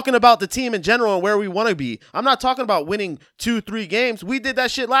 I'm talking about the team in general and where we want to be. I'm not talking about winning 2-3 games. We did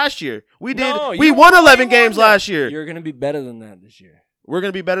that shit last year. We you won 11 won games that. last year. You're going to be better than that this year. We're going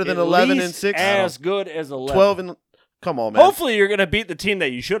to be better than At 11 least and 6. As good as 11. 12 and come on, man. Hopefully, you're going to beat the team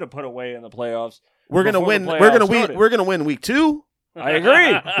that you should have put away in the playoffs. We're going to before win. the We're playoffs going to win. started. We're going to win week 2. I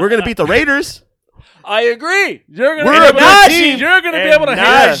agree. We're going to beat the Raiders. I agree. You're going We're a good team. You're going to be able to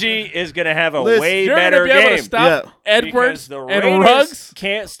Najee is going to have a way better game. Able to stop Edwards the and Ruggs.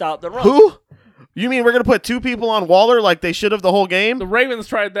 Can't stop the run. Who? You mean we're going to put 2 people on Waller like they should have the whole game? The Ravens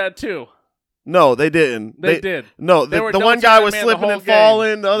tried that too. No, they didn't. They did. No, the one guy was slipping and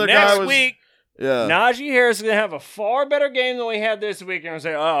falling. The other guy was. Next week, Najee Harris is going to have a far better game than we had this week. And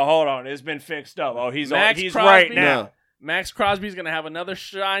say, oh, hold on. It's been fixed up. Oh, he's right now. Yeah. Max Crosby's going to have another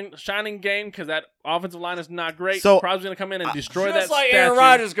shining game because that offensive line is not great. So Crosby's going to come in and destroy that just like statue. Aaron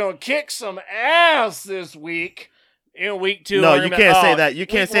Rodgers is going to kick some ass this week in week 2. No, you can't say that. You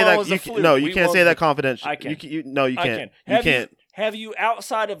can't say that. You can't say that confidentially. I can. No, you can't. You can't. Have you,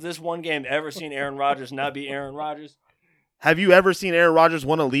 outside of this one game, ever seen Aaron Rodgers not be Aaron Rodgers? Have you ever seen Aaron Rodgers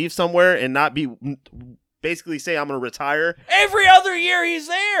want to leave somewhere and not be basically say, I'm going to retire? Every other year he's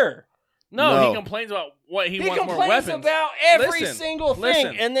there. No, he complains about what he wants more weapons. He complains about every single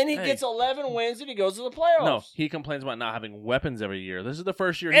thing, and then he gets 11 wins and he goes to the playoffs. No, he complains about not having weapons every year. This is the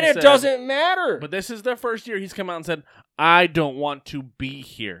first year and it doesn't matter. But this is the first year he's come out and said, I don't want to be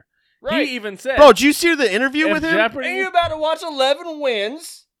here. Right. He even said, bro, did you see the interview with him? And you're about to watch 11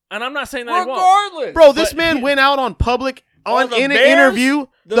 wins. And I'm not saying that regardless. Bro, this man went out on public in an interview.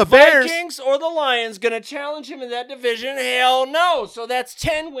 The Bears, Vikings or the Lions going to challenge him in that division? Hell no. So that's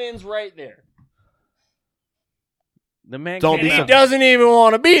 10 wins right there. The man he doesn't even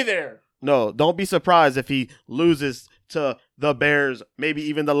want to be there. No, don't be surprised if he loses to the Bears, maybe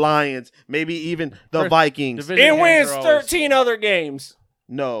even the Lions, maybe even the Vikings. And wins 13 other games.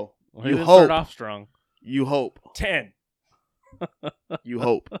 No. Well, you hope. Start off strong. You hope. 10. You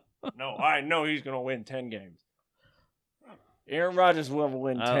hope. No, I know he's going to win 10 games. Aaron Rodgers will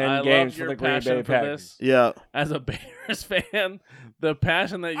win 10 games for the Green Bay Packers. Yeah. As a Bears fan, the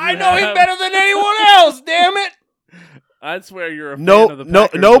passion that you I know him better than anyone else, damn it. I'd swear you're a fan of the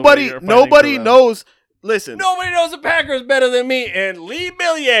Packers. Nobody knows. Listen. Nobody knows the Packers better than me and Lee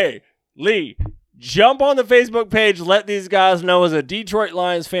Billier. Lee, jump on the Facebook page. Let these guys know as a Detroit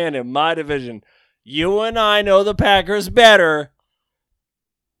Lions fan in my division. You and I know the Packers better.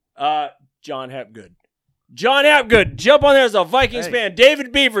 John Hapgood. Jump on there as a Vikings fan.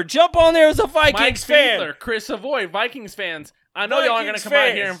 David Beaver, jump on there as a Vikings fan. Fiedler, Chris Avoy, Vikings fans. I know y'all aren't going to come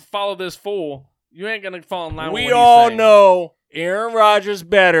out here and follow this fool. You ain't going to fall in line with what he's saying. We all know Aaron Rodgers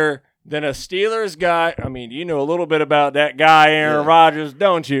better than a Steelers guy. I mean, you know a little bit about that guy, Aaron Rodgers,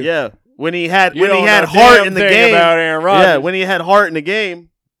 don't you? Yeah. When he had heart in the game. About Aaron Rodgers. Yeah, when he had heart in the game.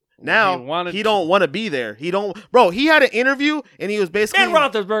 Now, he don't want to be there. He had an interview, and he was basically... Ben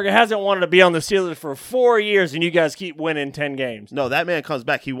Roethlisberger hasn't wanted to be on the Steelers for 4 years, and you guys keep winning 10 games. No, that man comes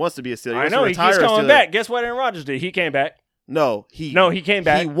back. He wants to be a Steeler. I know, he keeps coming back. Guess what Aaron Rodgers did? He came back. No, he came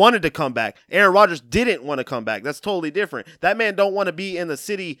back. He wanted to come back. Aaron Rodgers didn't want to come back. That's totally different. That man don't want to be in the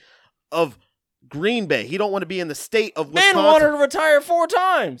city of Green Bay. He don't want to be in the state of Wisconsin. Ben wanted to retire 4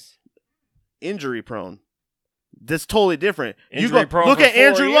 times. Injury prone. That's totally different. Look at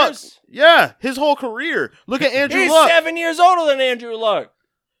Andrew Luck. Yeah, his whole career. Look at Andrew Luck. He's 7 years older than Andrew Luck.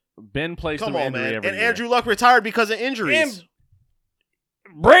 Ben plays through injury every year. Andrew Luck retired because of injuries. And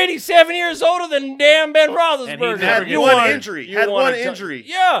Brady's 7 years older than damn Ben Roethlisberger. Had one injury.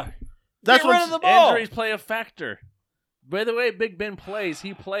 Yeah. That's what the ball. Injuries play a factor. By the way, Big Ben plays.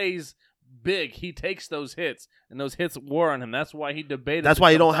 He plays big. He takes those hits, and those hits wore on him. That's why he debated. That's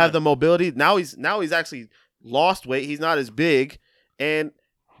why he don't have the mobility. Now he's actually lost weight. He's not as big. And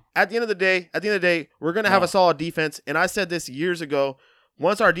at the end of the day, we're going to have a solid defense. And I said this years ago.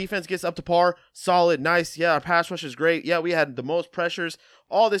 Once our defense gets up to par, solid, nice. Yeah, our pass rush is great. Yeah, we had the most pressures.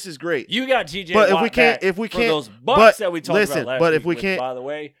 All this is great. You got G.J. But Watt if we can't, for those bucks that we talked about last but week. if we can't, by the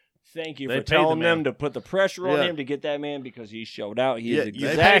way, thank you for telling them to put the pressure on him to get that man because he showed out. He is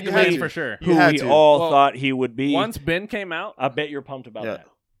exactly for sure. who we all thought he would be. Once Ben came out, I bet you're pumped about that.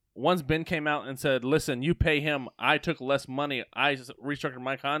 Once Ben came out and said, listen, you pay him, I took less money, I restructured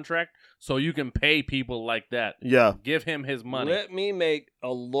my contract, so you can pay people like that. Yeah. Give him his money. Let me make a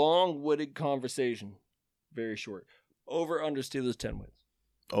long-winded conversation very short. Over, under Steelers, 10 wins.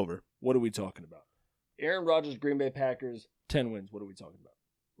 Over. What are we talking about? Aaron Rodgers, Green Bay Packers, 10 wins. What are we talking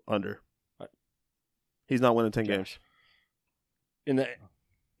about? Under. He's not winning 10 games.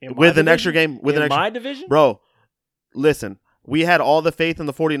 With an extra game? My division? Bro, listen. We had all the faith in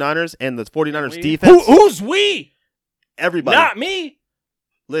the 49ers and the 49ers defense. Who's we? Everybody. Not me.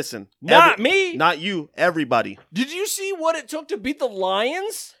 Listen. Not me. Not you. Everybody. Did you see what it took to beat the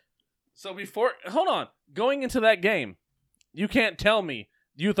Lions? So hold on. Going into that game, you can't tell me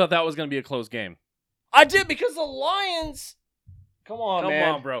you thought that was going to be a close game. I did because the Lions, Come on, man.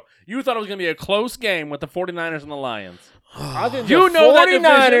 Come on, bro. You thought it was going to be a close game with the 49ers and the Lions. I think the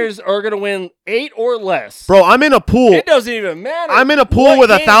 49ers are going to win 8 or less. Bro, I'm in a pool. It doesn't even matter. I'm in a pool with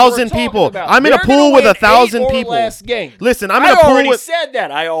 1,000 people. I'm in a pool with 1,000 people. Listen, I'm in a pool with...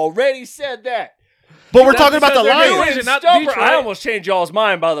 I already said that. But we're talking about the Lions. Not Detroit. I almost changed y'all's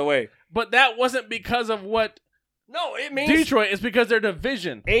mind, by the way. But that wasn't because of what... No, it means... Detroit is because their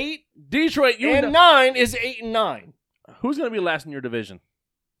division. 8 Detroit, and 9 is 8 and 9. Who's going to be last in your division?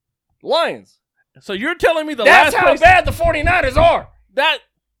 Lions. So you're telling me that's how bad the 49ers are.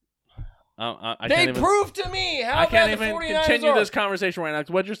 They proved to me how bad the 49ers are. I can't even continue this conversation right now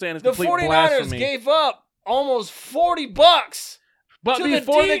because what you're saying is complete blasphemy. The 49ers gave up almost $40. But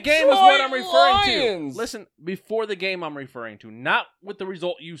before the game is what I'm referring to. Listen, before the game I'm referring to, not with the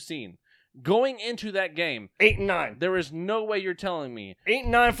result you've seen. Going into that game, 8 and 9. There is no way you're telling me 8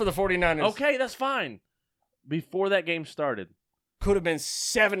 and 9 for the 49ers. Okay, that's fine. Before that game started, could have been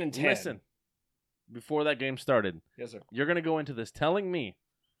 7 and 10. Listen, before that game started, yes, sir. You're going to go into this telling me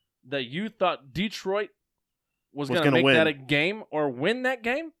that you thought Detroit was going to make that a game or win that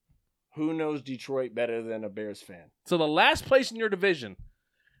game? Who knows Detroit better than a Bears fan? So the last place in your division,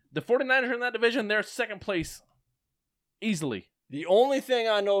 the 49ers are in that division, they're second place easily. The only thing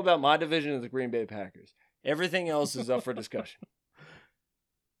I know about my division is the Green Bay Packers. Everything else is up for discussion.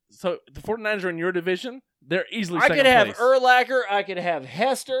 So the 49ers are in your division, they're easily second place. I could have Urlacher, I could have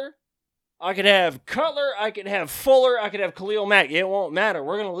Hester, I could have Cutler, I could have Fuller, I could have Khalil Mack. It won't matter.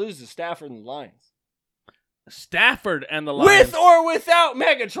 We're going to lose to Stafford and the Lions. Stafford and the Lions. With or without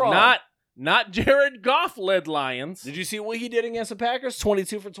Megatron. Not Jared Goff-led Lions. Did you see what he did against the Packers?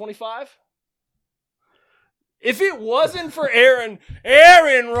 22 for 25? If it wasn't for Aaron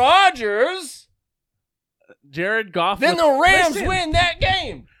Rodgers, Jared Goff, then the Rams win that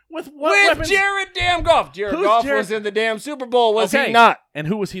game. With Jared damn Goff. Jared Goff was in the damn Super Bowl, was he not? And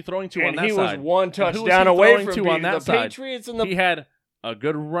who was he throwing to on that side? And he was one touchdown away from beating the Patriots. He had a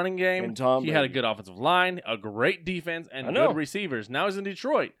good running game. He had a good offensive line, a great defense, and good receivers. Now he's in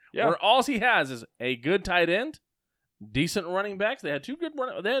Detroit, where all he has is a good tight end, decent running backs. They had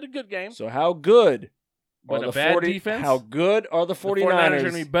They had a good game. So how good? But a bad defense. How good are the 49ers? The 49ers are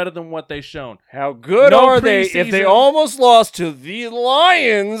going to be better than what they've shown. How good are they if they almost lost to the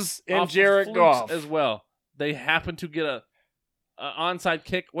Lions and Jared Goff as well? They happen to get a onside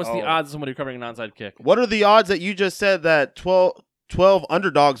kick. What's the odds of somebody recovering an onside kick? What are the odds that you just said that 12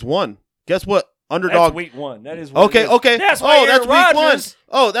 underdogs won? Guess what? Underdog. That's week 1. That is okay. That's why that's week 1.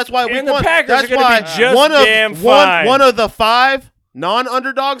 Oh, that's why week 1. And the Packers are going to be just damn fine. One of the 5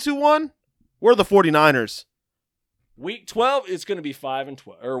 non-underdogs who won were the 49ers. Week 12 is going to be 5 and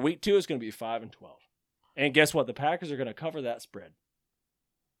 12, or week 2 is going to be 5 and 12. And guess what? The Packers are going to cover that spread.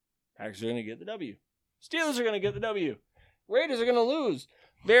 Packers are going to get the W. Steelers are going to get the W. Raiders are going to lose.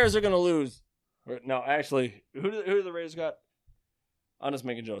 Bears are going to lose. No, actually, who do the Raiders got? I'm just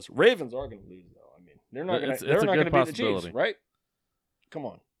making jokes. Ravens are going to lose, though. I mean, they're not going to beat the Chiefs, right? Come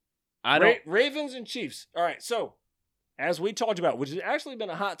on. Ravens and Chiefs. All right, so as we talked about, which has actually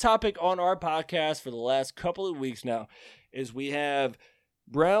been a hot topic on our podcast for the last couple of weeks now, is we have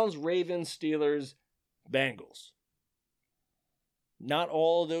Browns, Ravens, Steelers, Bengals. Not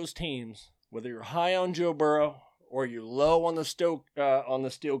all of those teams, whether you're high on Joe Burrow or you're low on the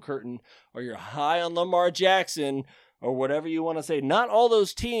steel curtain or you're high on Lamar Jackson or whatever you want to say, not all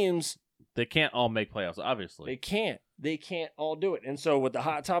those teams. They can't all make playoffs, obviously. They can't all do it. And so what the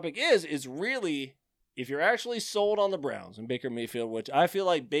hot topic is really, if you're actually sold on the Browns and Baker Mayfield, which I feel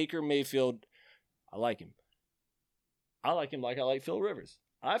like Baker Mayfield, I like him. I like him like I like Phil Rivers.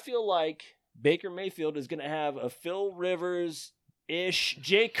 I feel like Baker Mayfield is going to have a Phil Rivers-ish,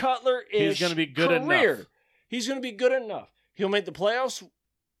 Jay Cutler-ish He's going to be good career. enough. He's going to be good enough. He'll make the playoffs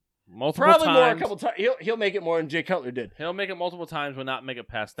multiple probably times. More a couple times. He'll make it more than Jay Cutler did. He'll make it multiple times, but not make it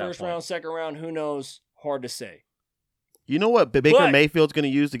past that First point. round, second round, who knows? Hard to say. You know what Baker Mayfield's going to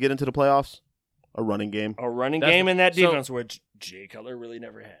use to get into the playoffs? A running game. A running game in that defense, which Jay Cutler really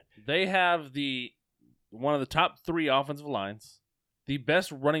never had. They have one of the top 3 offensive lines, the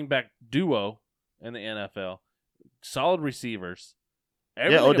best running back duo in the NFL, solid receivers.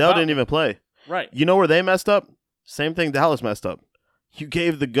 Odell didn't even play. Right. You know where they messed up? Same thing Dallas messed up. You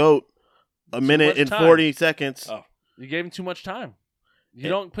gave the GOAT a minute and 40 seconds. Oh. You gave him too much time. You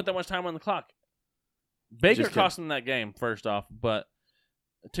don't put that much time on the clock. Baker cost him that game, first off, but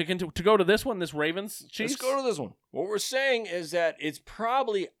to go to this one, this Ravens Chiefs. Let's go to this one. What we're saying is that it's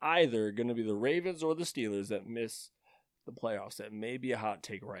probably either going to be the Ravens or the Steelers that miss the playoffs. That may be a hot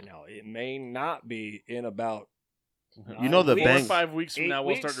take right now. It may not be in about You know the 4 or Bengals. 5 weeks from now,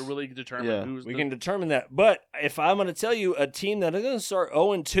 we'll start to weeks? really determine who's. We can determine that. But if I'm going to tell you a team that is going to start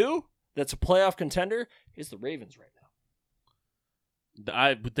 0-2, that's a playoff contender, is the Ravens right now.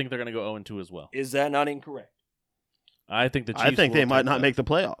 I would think they're going to go 0-2 as well. Is that not incorrect? I think the Chiefs. I think they might not make the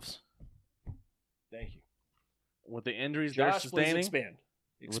playoffs. Thank you. With the injuries Josh, they're sustaining,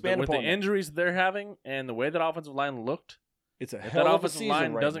 expand with the upon that. injuries they're having, and the way that offensive line looked, It's a if that hell of a offensive season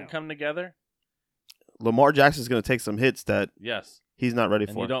line right doesn't now. come together, Lamar Jackson's going to take some hits that yes, he's not ready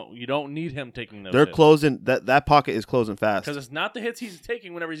and for. you don't need him taking those. They're hits. closing that pocket is closing fast. Because it's not the hits he's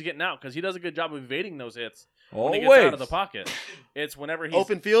taking whenever he's getting out, because he does a good job of evading those hits when he Always. gets out of the pocket. It's whenever he's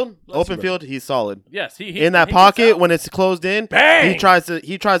Open field, he's solid. Yes, he In that he gets pocket out. when it's closed in, Bang! he tries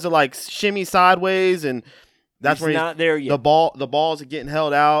to like shimmy sideways, and that's He's where not there yet. the balls are getting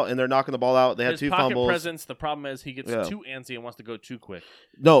held out, and they're knocking the ball out. They have his 2 pocket fumbles. presence. The problem is he gets Yeah. too antsy and wants to go too quick.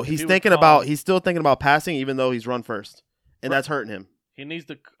 No, If he's he would thinking calm- about he's still thinking about passing, even though he's run first, and Right. that's hurting him. I think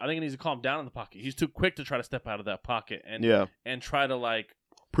he needs to calm down in the pocket. He's too quick to try to step out of that pocket and Yeah, and try to like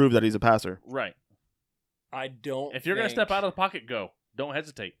prove that he's a passer. right. I don't. If you're gonna think- step out of the pocket, go. Don't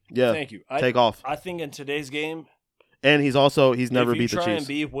hesitate. Yeah, Thank you. take off. I think in today's game, And he's never if you beat the try Chiefs. and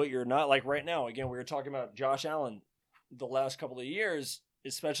be what you're not, like right now. Again, we were talking about Josh Allen the last couple of years,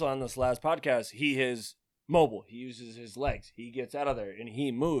 especially on this last podcast. He is mobile. He uses his legs. He gets out of there and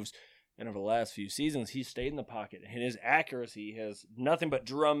he moves. And over the last few seasons, he stayed in the pocket. And his accuracy has nothing but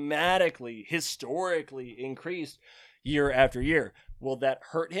dramatically, historically increased year after year. Will that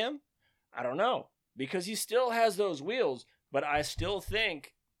hurt him? I don't know. Because he still has those wheels. But I still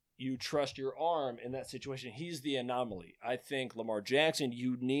think you trust your arm in that situation. He's the anomaly. I think Lamar Jackson,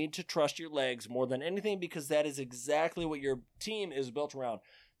 you need to trust your legs more than anything because that is exactly what your team is built around.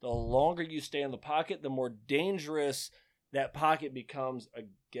 The longer you stay in the pocket, the more dangerous that pocket becomes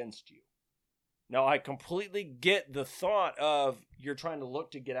against you. Now, I completely get the thought of you're trying to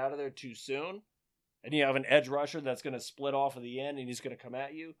look to get out of there too soon, and you have an edge rusher that's going to split off at the end and he's going to come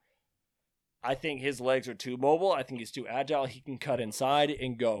at you. I think his legs are too mobile. I think he's too agile. He can cut inside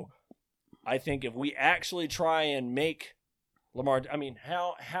and go. I think if we actually try and make Lamar, I mean,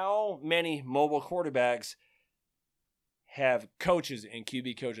 how many mobile quarterbacks have coaches and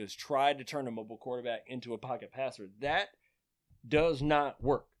QB coaches tried to turn a mobile quarterback into a pocket passer? That does not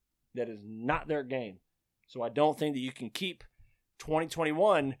work. That is not their game. So I don't think that you can keep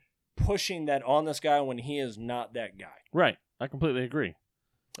 2021 pushing that on this guy when he is not that guy. Right. I completely agree.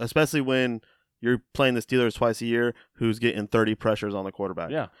 Especially when you're playing the Steelers twice a year, who's getting 30 pressures on the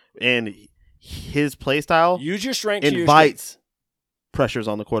quarterback. Yeah. And his play style Use your strength to your invites pressures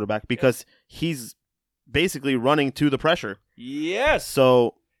on the quarterback because he's basically running to the pressure. Yes.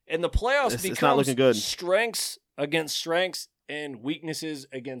 So And the playoffs It's becomes not looking good. strengths against strengths and weaknesses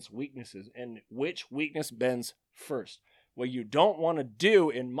against weaknesses. And which weakness bends first? What you don't want to do,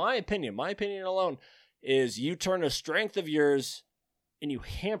 in my opinion alone, is you turn a strength of yours and you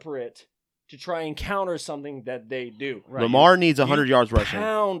hamper it to try and counter something that they do. Right. Lamar needs 100 yards rushing.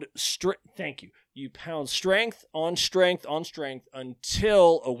 Thank you. You pound strength on strength on strength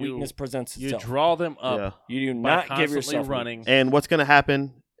until a weakness presents You itself. draw them up. Yeah. You do by not give constantly yourself running. And what's going to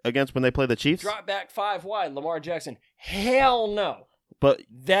happen against when they play the Chiefs? Drop back 5 wide, Lamar Jackson. Hell no. But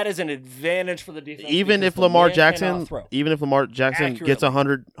That is an advantage for the defense. even because if the Lamar man Jackson, cannot throw. gets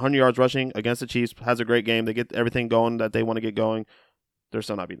Accurately. 100 yards rushing against the Chiefs, has a great game, they get everything going that they want to get going, they're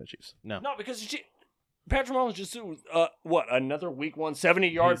still not beating the Chiefs. No. No, because Patrick Mahomes just threw, another week 1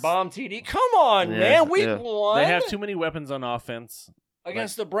 70-yard He's- bomb TD? Come on, Yeah, man. Week yeah. 1 They have too many weapons on offense.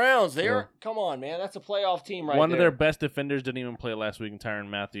 against the Browns. Come on, man. That's a playoff team right One there. of their best defenders didn't even play last week, Tyrann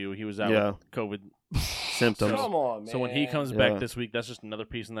Mathieu. He was out Yeah. with COVID Symptoms. Come on, man. So when he comes Yeah. back this week, that's just another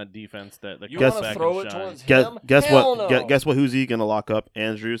piece in that defense that You comes want to back throw and it shines. towards Guess him? guess Hell what? no. Guess what? Who's he gonna lock up?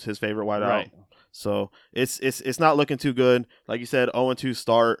 Andrews, his favorite wideout. Right. So it's not looking too good. Like you said, 0-2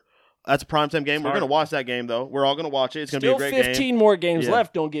 start. That's a primetime game. It's We're hard. gonna watch that game though. We're all gonna watch it. It's gonna Still be a great 15 game. more games Yeah.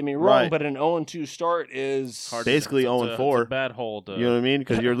 left, don't get me wrong, Right. but an 0-2 start is Hard to- Basically it's a- 0-4. It's a bad hold. You know what I mean?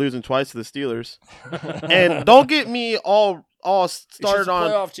 Because you're losing twice to the Steelers. And don't get me all started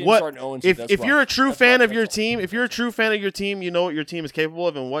on what if you're a true fan of your team. If you're a true fan of your team, you know what your team is capable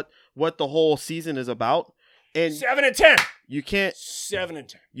of and what the whole season is about. And 7-10. you can't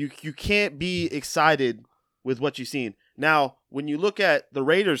 7-10. you can't be excited with what you've seen. Now, when you look at the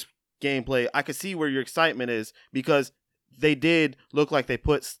Raiders gameplay, I can see where your excitement is because they did look like they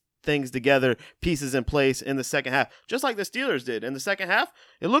put things together, pieces in place in the second half, just like the Steelers did. In the second half,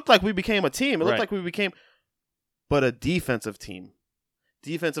 it looked like we became a team. It looked Right. like we became but a defensive team.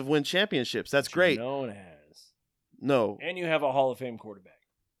 Defensive win championships. That's great. Known as. No. And you have a Hall of Fame quarterback.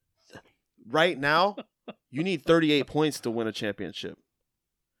 Right now, You need 38 points to win a championship.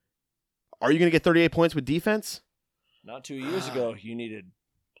 Are you going to get 38 points with defense? Not 2 years ago, you needed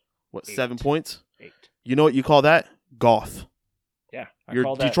 7 points? 8. You know what you call that? Goff. Yeah,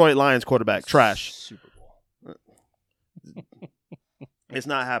 Your Detroit Lions quarterback, trash. Super Bowl. It's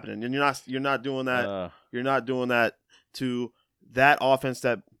not happening, and you're not doing that. You're not doing that to that offense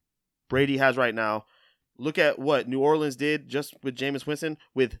that Brady has right now. Look at what New Orleans did just with Jameis Winston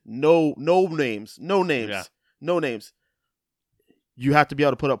with no names. Yeah. No names. You have to be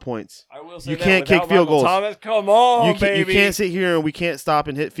able to put up points. I will say you can't kick field goals. Thomas, come on, baby. You baby. can't sit here and we can't stop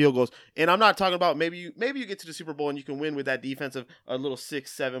and hit field goals. And I'm not talking about maybe you get to the Super Bowl and you can win with that defense of a little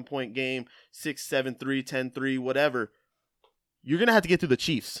 6-7 point game, 6-7-3, 10-3, whatever. You're gonna have to get through the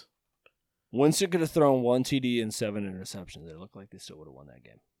Chiefs. Winston could have thrown 1 TD and 7 interceptions. It looked like they still would have won that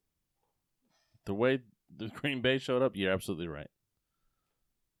game. The way the Green Bay showed up, you're absolutely right.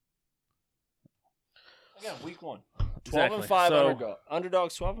 Again, week 1. Exactly. 12-5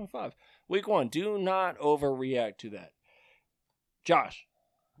 underdogs 12-5. Week 1. Do not overreact to that. Josh,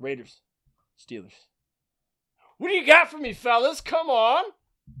 Raiders, Steelers. What do you got for me, fellas? Come on.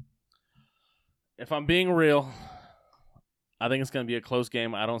 If I'm being real, I think it's going to be a close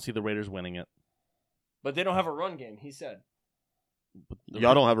game. I don't see the Raiders winning it. But they don't have a run game, he said.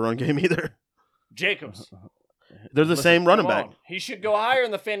 Y'all don't have a run game either. Jacobs. They're the same running back. He should go higher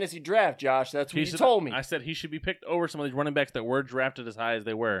in the fantasy draft, Josh. That's what you told me. I said he should be picked over some of these running backs that were drafted as high as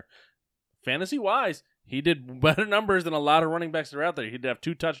they were. Fantasy-wise, he did better numbers than a lot of running backs that are out there. He'd have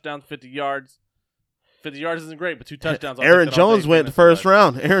 2 touchdowns, 50 yards. 50 yards isn't great, but 2 touchdowns. Aaron Jones went the first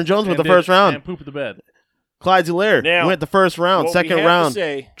round. Aaron Jones went the first round. And pooped the bed. Clyde Zeller went the first round. Second round,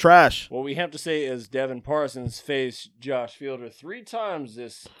 trash. What we have to say is Devin Parsons faced Josh Fielder 3 times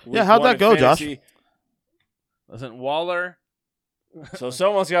this week. Yeah, how'd that go, fantasy. Josh? Listen, Waller. So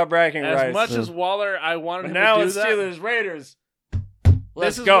someone's got bragging rights. As much as Waller, I wanted him now to do it's that. Steelers Raiders.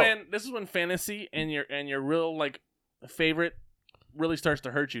 This is when fantasy and your real favorite really starts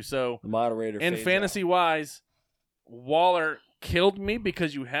to hurt you. So the moderator. And fantasy wise, Waller killed me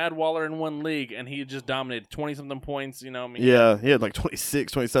because you had Waller in one league and he just dominated 20-something points. You know, he had like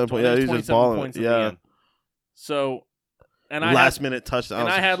 26, 27 points. Yeah, he was just balling. Yeah. So. And last minute touchdown. And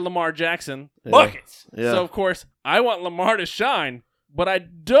I had Lamar Jackson. Buckets. Yeah. So, of course, I want Lamar to shine, but I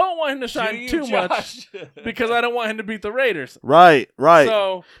don't want him to shine too much because I don't want him to beat the Raiders. Right.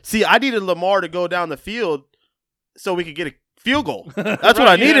 So, see, I needed Lamar to go down the field so we could get a field goal. That's what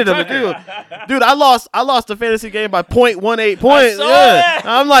I needed him to do. Dude, I lost the fantasy game by 0.18 points. That.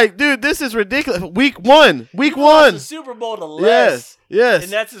 I'm like, dude, this is ridiculous. Week one. Lost the Super Bowl to less. Yes.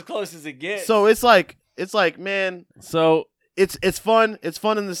 And that's as close as it gets. So it's like, man. So it's fun. It's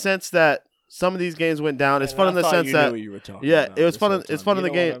fun in the sense that some of these games went down. It's fun in the sense that it was fun. It's fun in the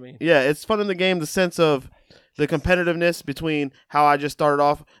game. I mean? Yeah, it's fun in the game. The sense of the competitiveness between how I just started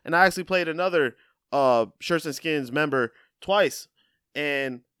off, and I actually played another Shirts and Skins member twice,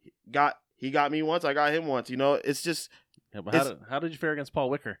 and he got me once. I got him once. You know, it's just. Yeah, but how did you fare against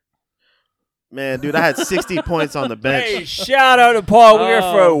Paul Wicker? Man, dude, I had 60 points on the bench. Hey, shout out to Paul Wicker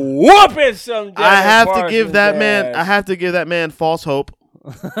for whooping some. I have to give that man. I have to give that man false hope.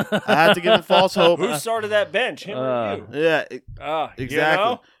 I have to give him false hope. Who started that bench? Him or you? Yeah,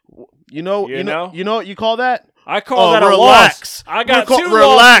 exactly. You know what you call that? I call that relax. A loss. I got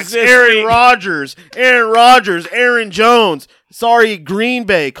relax. Aaron Rodgers, Aaron Jones. Sorry, Green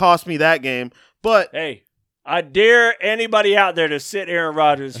Bay cost me that game, but hey. I dare anybody out there to sit Aaron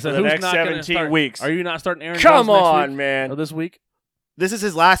Rodgers for the next 17 weeks. Are you not starting Aaron Jones next week? Week? Man. Or this week? This is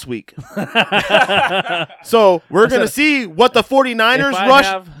his last week. So we're going to see what the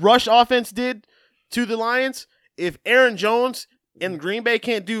 49ers rush offense did to the Lions. If Aaron Jones and Green Bay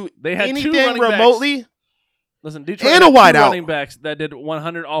can't do anything remotely. Listen, Detroit and a wideout. Running backs that did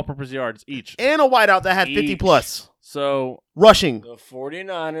 100 all-purpose yards each. And a wideout that had 50+. So rushing. The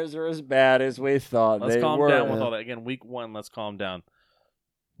 49ers are as bad as we thought let's calm down with all that. Again, week 1, let's calm down.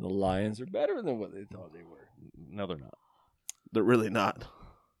 The Lions are better than what they thought they were. No, they're not. They're really not.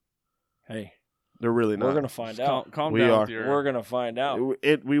 Hey. They're really not. We're going to find out. Calm we down. are. We're going to find out.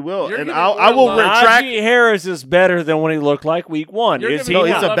 We will. And I will retract. Najee Harris is better than what he looked like week 1. Is he? No,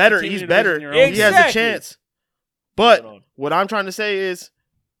 he's better. He's better. Exactly. He has a chance. But what I'm trying to say is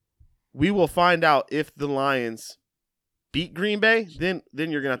we will find out if the Lions beat Green Bay, then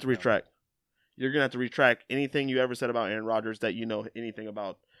you're going to have to retract. You're going to have to retract anything you ever said about Aaron Rodgers that you know anything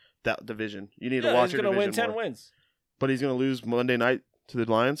about that division. You need to watch your division. He's going to win 10 wins. But he's going to lose Monday night to the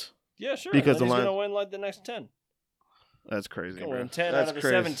Lions? Yeah, sure. Because he's going to win like the next 10. That's crazy. Going bro. 10 That's out of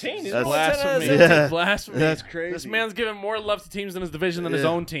crazy. 17. He's That's going 10 out of blasphemy. 17. Yeah. Blasphemy. That's crazy. This man's giving more love to teams in his division than his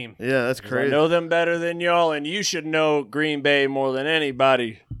own team. Yeah, that's I crazy. know them better than y'all, and you should know Green Bay more than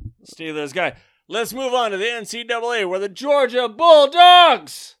anybody. Steelers guy. Let's move on to the NCAA, where the Georgia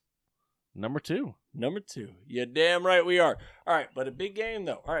Bulldogs. Number 2. Number 2. You're damn right we are. All right, but a big game,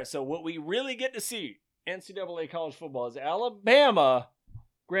 though. All right, so what we really get to see NCAA college football is Alabama.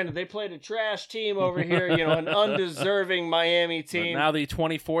 Granted, they played a trash team over here, an undeserving Miami team. But now the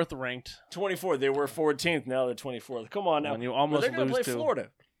 24th ranked. 24th. They were 14th. Now they're 24th. Come on now. When you almost they're going to play lose to Florida.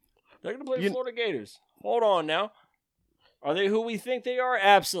 They're going to play Florida Gators. Hold on now. Are they who we think they are?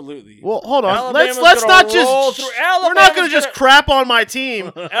 Absolutely. Well, hold on. Alabama's Let's not roll just. through. We're not going to just crap on my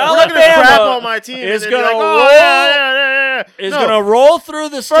team. We're not going to Alabama crap on my team. is and going then to be roll. like, yeah. Is No. going to roll through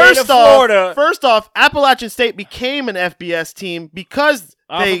the state of Florida. First off, Appalachian State became an FBS team because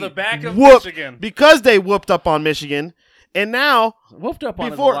Off they of the back of whooped Michigan. because they whooped up on Michigan, and now Whooped up on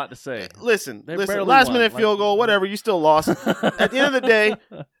before- is a lot to say. listen, They barely last won. minute Like- field goal, whatever, you still lost. At the end of the day,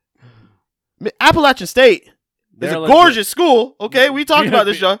 Appalachian State is They're a legit. gorgeous school. Okay, we talked about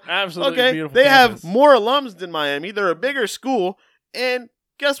this, John. Absolutely Okay, beautiful. they campus. have more alums than Miami. They're a bigger school, and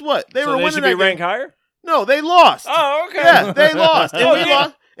guess what? They So were they winning should that be game. ranked higher? No, they lost. Oh, okay. Yeah, they lost, and Oh, we didn't-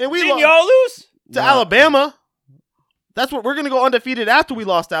 lost, and we Didn't lost y'all lose? to No. Alabama. That's what we're gonna go undefeated after we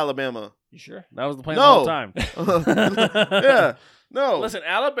lost to Alabama. You sure? That was the plan No. the whole time. Yeah, no. Listen,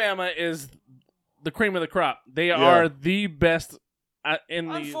 Alabama is the cream of the crop. They are the best in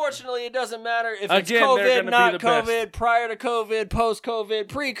the. Unfortunately, it doesn't matter if it's Again, they're COVID, gonna not be the best. COVID, prior to COVID, post-COVID,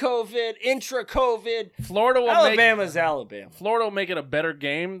 pre-COVID, intra-COVID. Florida will Alabama's Alabama. Florida will make it a better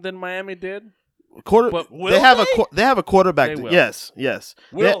game than Miami did. But will they have they? they have a quarterback. They that- will. yes.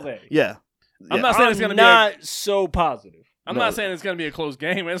 Will they? Yeah. I'm Yeah. not saying it's going to be. not so positive. I'm No. not saying it's going to be a close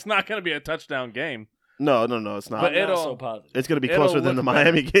game. It's not going to be a touchdown game. No, it's not. But I'm not it'll- so positive. It's going to be it'll closer than the look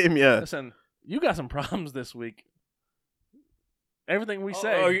Miami game. Yeah. Listen, you got some problems this week. Everything we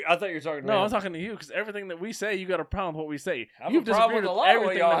say. I thought you were talking to No, me. I'm talking to you because everything that we say, you got a problem with what we say. I have You've a problem disagreed with a with lot of what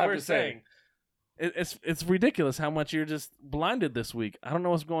everything y'all that have we're to say. saying. It's ridiculous how much you're just blinded this week. I don't know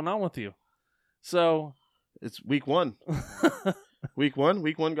what's going on with you. So, It's week 1. Week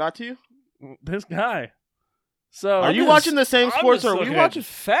 1 got to you? this guy. So, Are you watching the same I'm sports just or are looking you at watching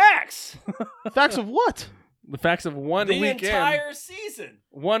facts? facts of what? the facts of one The weekend? entire season.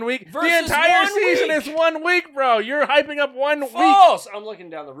 1 week. The Versus entire 1 season week. is 1 week, bro. You're hyping up 1 week. False. I'm looking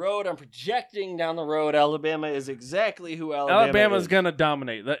down the road. I'm projecting down the road. Alabama is exactly who Alabama's is. going to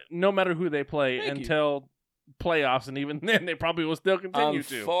dominate, no matter who they play Thank you. until playoffs, and even then, they probably will still continue I'm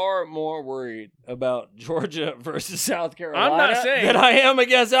to. far more worried about Georgia versus South Carolina I'm not saying- than I am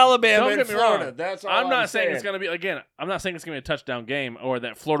against Alabama Don't and get me Florida. wrong. That's all I'm not saying saying it's going to be, again, I'm not saying it's going to be a touchdown game or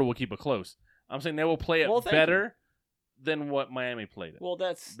that Florida will keep it close. I'm saying they will play it Well, thank better than what Miami played it. Well,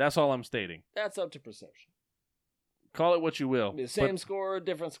 That's all I'm stating. that's up to perception. Call it what you will. The same but score,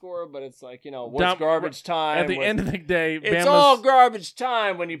 different score, but it's like, what's Dom- garbage time? at the end of the day, it's all garbage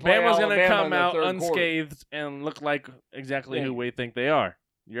time when you play Bama's Alabama going to come in the out third unscathed and look like exactly Thank who you. we think they are.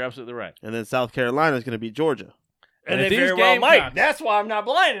 You're absolutely right. And then South Carolina is going to beat Georgia. And if they these very well might. Gamecocks- That's why I'm not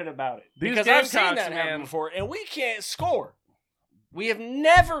blinded about it. These Because I've seen Gamecocks, that happen man. before, and we can't score. We have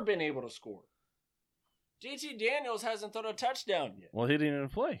never been able to score. JT Daniels hasn't thrown a touchdown yet. Well, he didn't even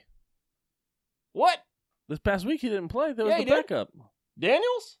play. What? This past week, he didn't play. There was Yeah, the he did. backup.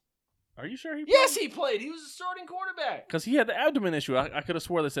 Daniels? Are you sure he played? Yes, he played. He was a starting quarterback. Because he had the abdomen issue. I could have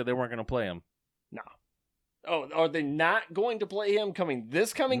swore they said they weren't going to play him. Oh, are they not going to play him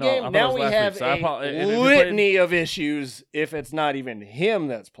this coming No, I game? thought it Now was we last have week, so I a and if he litany of issues if it's not even him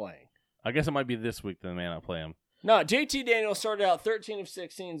that's playing. I guess it might be this week that they may not play him. No, JT Daniels started out 13 of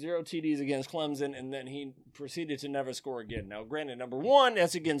 16, 0 TDs against Clemson, and then he proceeded to never score again. Now, granted, number one,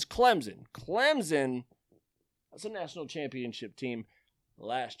 that's against Clemson. Clemson, that's a national championship team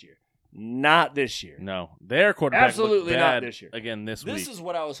last year. Not this year. No, their quarterback Absolutely looked not bad this year. again this This week. is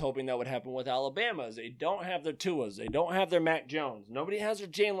what I was hoping that would happen with Alabama. Is they don't have their Tuas. They don't have their Mac Jones. Nobody has their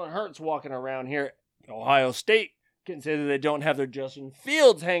Jalen Hurts walking around here. Ohio State can say that they don't have their Justin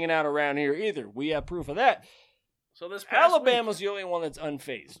Fields hanging out around here either. We have proof of that. So this past Alabama's week, the only one that's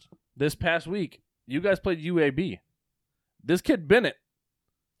unfazed. this past week, you guys played UAB. This kid Bennett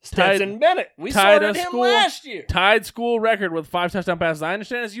Stetson Bennett. We tied started a him school- last year. tied school record with 5 touchdown passes. I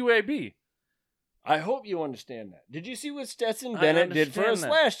understand it's UAB. I hope you understand that. Did you see what Stetson I Bennett did for understand us that.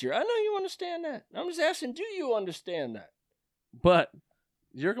 last year? I know you understand that. I'm just asking, do you understand that? But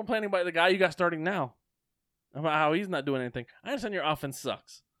you're complaining about the guy you got starting now. About how he's not doing anything. I understand your offense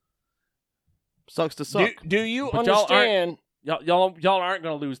sucks. Sucks to suck. Do you But y'all understand? Y'all aren't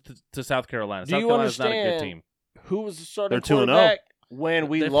going to lose to South Carolina. Do South you Carolina's not a good understand- team. who was the starting They're 2-0. quarterback when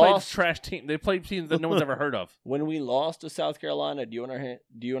we lost? Played trash team. They played teams that no one's ever heard of. When we lost to South Carolina, do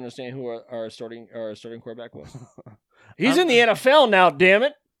you understand who our starting quarterback was? He's in the NFL now, damn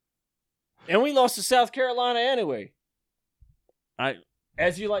it. And we lost to South Carolina anyway.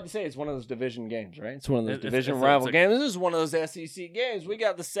 As you like to say, it's one of those division games, right? It's one of those division rival games. This is one of those SEC games. We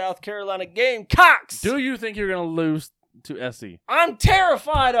got the South Carolina Gamecocks. Do you think you're going to lose to SC? I'm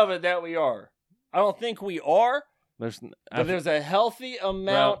terrified of it that we are. I don't think we are. But there's a healthy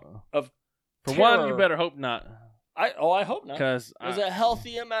amount of For terror. one, you better hope not. I hope not. Because there's a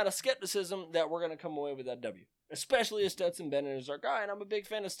healthy amount of skepticism that we're going to come away with that W. Especially if Stetson Bennett is our guy, and I'm a big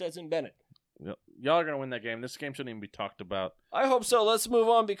fan of Stetson Bennett. Y'all are going to win that game. This game shouldn't even be talked about. I hope so. Let's move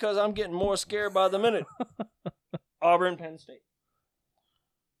on because I'm getting more scared by the minute. Auburn, Penn State.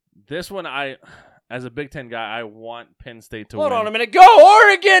 This one, as a Big Ten guy, I want Penn State to win. Hold on a minute. Go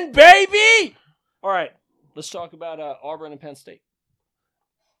Oregon, baby! All right. Let's talk about Auburn and Penn State.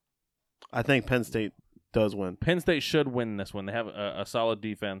 I think Penn State does win. Penn State should win this one. They have a solid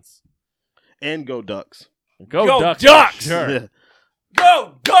defense. And go Ducks. Go Ducks! Sure. Yeah.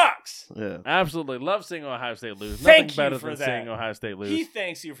 Go Ducks! Yeah. Absolutely. Love seeing Ohio State lose. Thank Nothing better you for than that. seeing Ohio State lose. He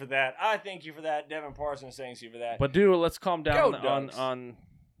thanks you for that. I thank you for that. Devin Parsons thanks you for that. But let's calm down Go on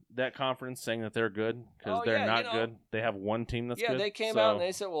that conference saying that they're good because they're not good. They have one team that's good. Yeah, they came out and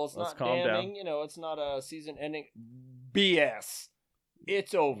they said, well, it's not damning. Down. It's not a season-ending BS.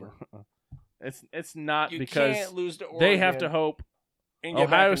 It's over. It's not you because can't lose to Oregon. They have to hope. And get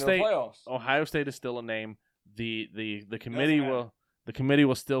Ohio State. The playoffs. Ohio State is still a name. The committee will. The committee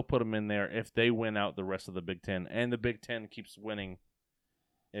will still put them in there if they win out the rest of the Big Ten, and the Big Ten keeps winning.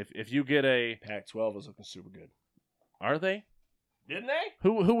 If you get a Pac-12 is looking super good. Are they? Didn't they?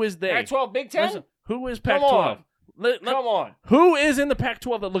 Who is they? Pac-12, Big Ten. Listen, who is Pac-12? Come on. Who is in the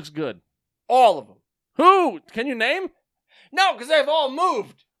Pac-12 that looks good? All of them. Who? Can you name? No, because they've all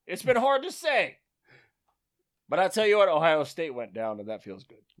moved. It's been hard to say. But I tell you what, Ohio State went down, and that feels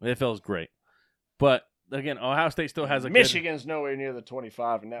good. It feels great, but. Again, Ohio State still has a Michigan's nowhere near the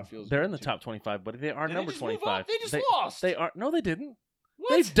 25, and that feels They're good in the top 25, but they are Did number they 25. They just lost. They are. No, they didn't.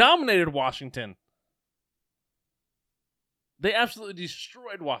 What? They dominated Washington. They absolutely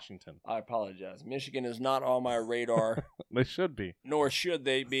destroyed Washington. I apologize. Michigan is not on my radar. They should be. Nor should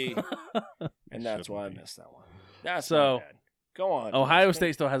they be. And that's why I missed that one. That's so not bad. Go on. Ohio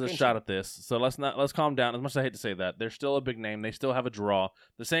State still has a shot at this, so let's calm down. As much as I hate to say that, they're still a big name. They still have a draw.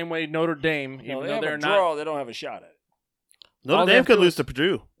 The same way Notre Dame, even though they're not, they don't have a shot at it. Notre Dame could lose to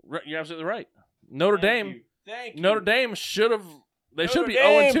Purdue. You're absolutely right. Notre Dame should have. They should be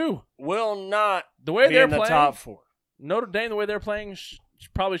 0-2. Will not the way they're in the playing, top 4. Notre Dame, the way they're playing,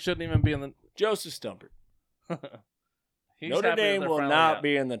 probably shouldn't even be in the. Joseph Stumpert. Notre Dame will not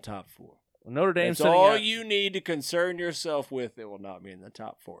be in the top 4. Notre Dame. That's all you need to concern yourself with. It will not be in the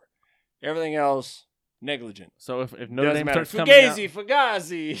top 4. Everything else, negligent. So if Notre Dame starts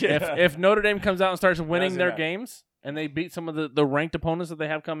Fugazi. If Notre Dame comes out and starts winning their games and they beat some of the ranked opponents that they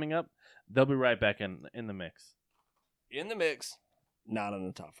have coming up, they'll be right back in the mix. In the mix, not in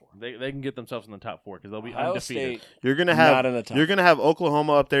the top 4. They can get themselves in the top 4 because they'll be Ohio undefeated. State, you're gonna have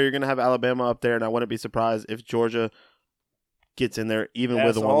Oklahoma up there. You're gonna have Alabama up there, and I wouldn't be surprised if Georgia gets in there even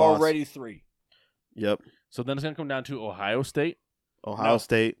with a one loss. Already 3. Yep. So then it's going to come down to Ohio State.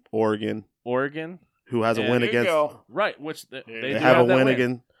 State, Oregon, who has a win against. Right, which they have a win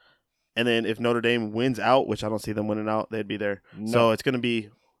again. And then if Notre Dame wins out, which I don't see them winning out, they'd be there. No. So it's going to be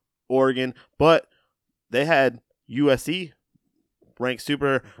Oregon. But they had USC ranked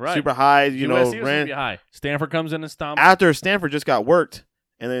super high. USC be high. Stanford comes in and stomps. After Stanford just got worked,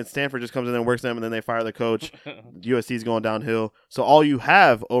 and then Stanford just comes in and works them, and then they fire the coach. USC's going downhill. So all you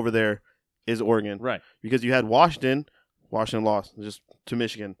have over there is Oregon. Right. Because you had Washington lost just to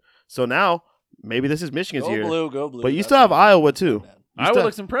Michigan. So now, maybe this is Michigan's year. Go blue. But you still have Iowa, too. Iowa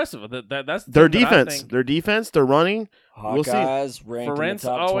looks impressive. That's their defense. Their defense, their running. We'll see. Hawkeyes ranked in the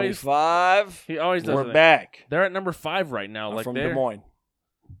top 25. He always does. We're back. They're at number 5 right now. From Des Moines.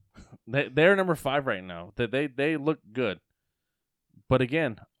 They're number 5 right now. They look good. But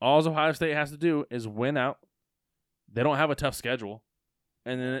again, all Ohio State has to do is win out. They don't have a tough schedule.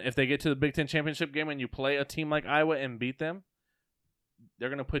 And then if they get to the Big Ten championship game and you play a team like Iowa and beat them, they're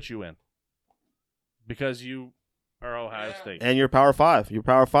going to put you in. Because you are Ohio State. And you're Power 5. You're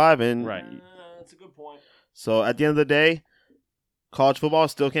Power 5. And right. That's a good point. So at the end of the day, college football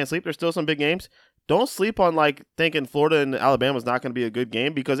still can't sleep. There's still some big games. Don't sleep on thinking Florida and Alabama is not going to be a good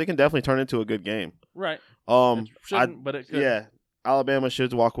game because it can definitely turn into a good game. Right. But it could. Yeah. Alabama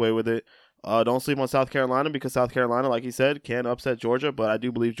should walk away with it. Don't sleep on South Carolina because South Carolina, like he said, can upset Georgia, but I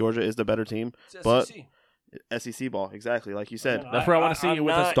do believe Georgia is the better team. It's but SEC. SEC ball, exactly, like you said. That's where I want to see you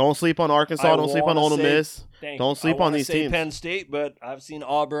with us. Don't sleep on Arkansas. Don't sleep on Ole Miss. Don't sleep on these teams. Penn State, but I've seen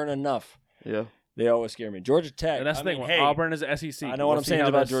Auburn enough. Yeah. They always scare me. Georgia Tech. And that's the thing. Auburn is the SEC. I know what I'm saying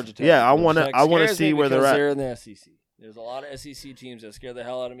about Georgia Tech. Yeah, I want to see where they're at. They're in the SEC. There's a lot of SEC teams that scare the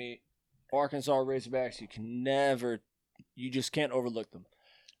hell out of me. Arkansas Razorbacks, you just can't overlook them.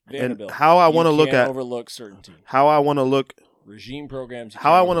 Vanderbilt. And how I want to look at overlook certain teams. How I want to look regime programs.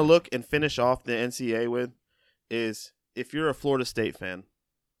 How I want to look and finish off the NCAA with is if you're a Florida State fan.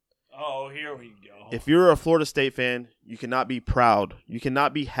 Oh, here we go. If you're a Florida State fan, you cannot be proud. You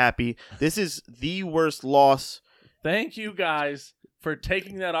cannot be happy. This is the worst loss. Thank you guys for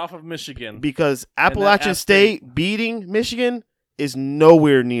taking that off of Michigan. Because Appalachian State beating Michigan is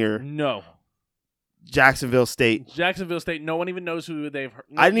nowhere near Jacksonville State. Jacksonville State, no one even knows who they've heard.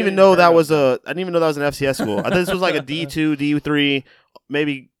 I didn't even know that was an FCS school. I thought this was like a D2, D3,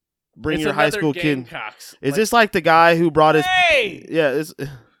 maybe bring your high school kid. Is this like the guy who brought his Yeah,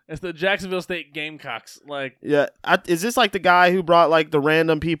 it's the Jacksonville State Gamecocks. Is this like the guy who brought like the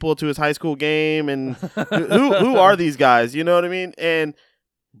random people to his high school game? And who are these guys? You know what I mean? And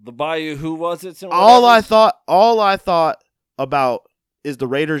the Bayou, who was it? All I thought about is the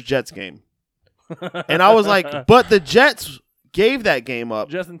Raiders-Jets game. And I was like, but the Jets gave that game up.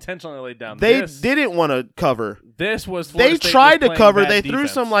 Just intentionally laid down. They didn't want to cover. This was Florida They tried to cover. They threw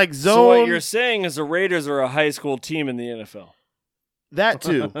some like zone. So what you're saying is the Raiders are a high school team in the NFL. That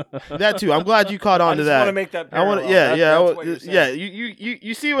too. I'm glad you caught on to that. I want to make that parallel.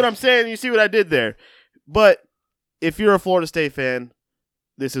 You see what I'm saying? You see what I did there? But if you're a Florida State fan,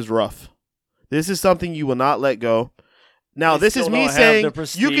 this is rough. This is something you will not let go. Now, this is me saying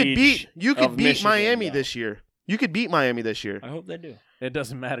you could beat Miami this year. You could beat Miami this year. I hope they do. It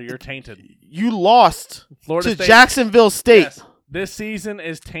doesn't matter. You're tainted. You lost Florida to State. Jacksonville State. Yes. This season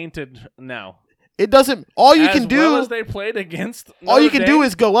is tainted now. It doesn't. All you can do. As well as they played against. All you can do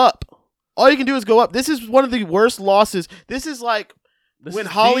is go up. This is one of the worst losses. This is like when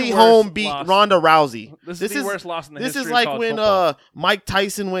Holly Holm beat Ronda Rousey. This is the worst loss in the history of college college football. This is like when Mike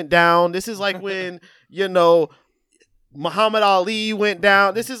Tyson went down. This is like when Muhammad Ali went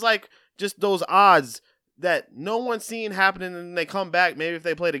down. This is like just those odds that no one's seen happening, and they come back. Maybe if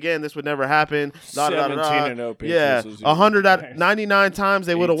they played again, this would never happen. 17-0. Yeah, 199 times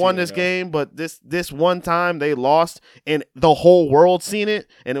they would have won this game, but this one time they lost, and the whole world seen it,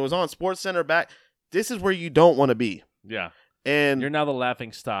 and it was on SportsCenter back. This is where you don't want to be. Yeah, and you're now the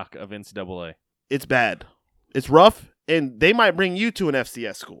laughing stock of NCAA. It's bad. It's rough, and they might bring you to an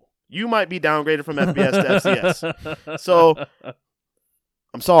FCS school. You might be downgraded from FBS to FCS. So,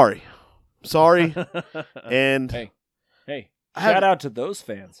 I'm sorry. And hey, shout out to those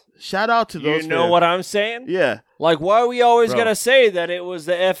fans. Shout out to those fans. You know what I'm saying? Yeah. Like, why are we always going to say that it was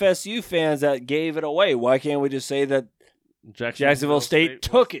the FSU fans that gave it away? Why can't we just say that Jacksonville State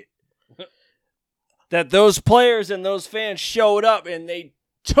took it? That those players and those fans showed up and they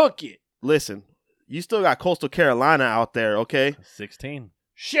took it. Listen, you still got Coastal Carolina out there, okay? 16.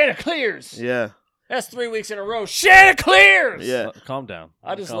 Chanticleers. Yeah. That's 3 weeks in a row. Chanticleers! Yeah. Calm down.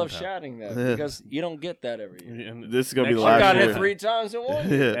 I just love shouting that because you don't get that every year. This is going to be the last year. I got it 3 times in one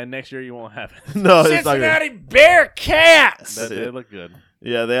year. And next year you won't have it. No, Cincinnati Bearcats! They look good.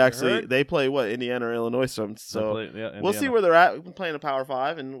 Yeah, they play Indiana or Illinois. So we'll see where they're at. We've been playing a Power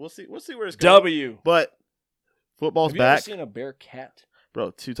 5, and we'll see where it's going. W. But football's back. Have you ever seen a Bearcat?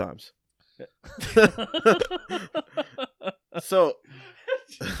 Bro, 2 times. So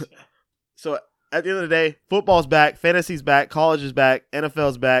at the end of the day, football's back, fantasy's back, college is back,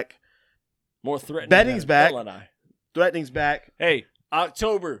 NFL's back. More threatening. Betting's back. Threatening's back. Hey,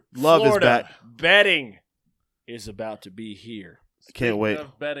 October. Love Florida, is back. Betting is about to be here. Can't wait.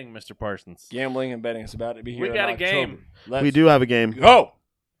 Of betting, Mr. Parsons. Gambling and betting is about to be here. We got a game. We do have a game. Go.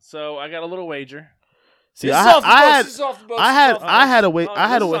 So I got a little wager. See, I had a wager.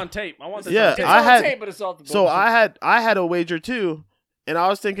 on tape. I want this on tape. It's on tape, but it's off the book. So I had a wager too, and I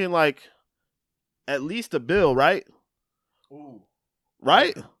was thinking like at least a Bill, right? Ooh.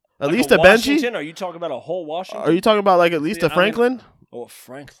 Right? At like least a Benji? Are you talking about a whole Washington? Are you talking about like at least a Franklin?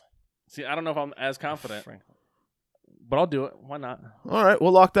 Franklin. See, I don't know if I'm as confident. But I'll do it. Why not? All right,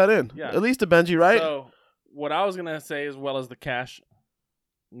 we'll lock that in. Yeah. At least a Benji, right? So, what I was going to say as well as the cash,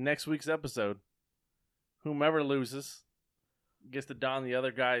 next week's episode, whomever loses gets to don the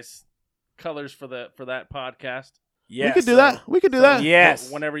other guy's colors for that podcast. Yes. We could do that. Yes.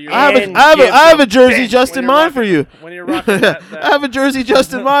 Whenever you I have a jersey just in mind for you. When you're rocking that. I have a jersey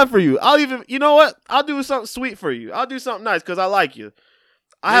just in mind for you. You know what? I'll do something sweet for you. I'll do something nice because I like you.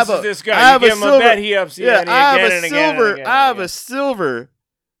 I have a silver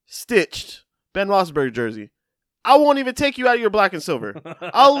stitched Ben Roethlisberger jersey. I won't even take you out of your black and silver.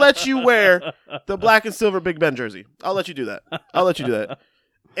 I'll let you wear the black and silver Big Ben jersey. I'll let you do that.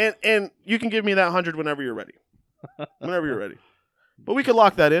 And you can give me that 100 whenever you're ready. But we could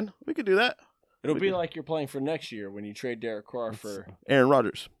lock that in. We could do that. It'll be like you're playing for next year when you trade Derek Carr for Aaron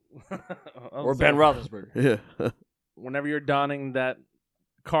Rodgers or Ben Roethlisberger. Yeah. Whenever you're donning that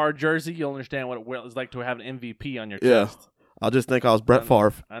Carr jersey, you'll understand what it's like to have an MVP on your chest. Yeah. I'll just think I was Brett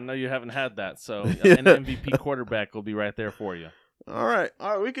Favre. I know you haven't had that, so an MVP quarterback will be right there for you. All right,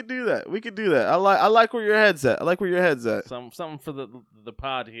 we could do that. I like where your head's at. Something for the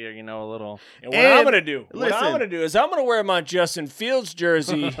pod here, a little. And what I'm gonna do is I'm gonna wear my Justin Fields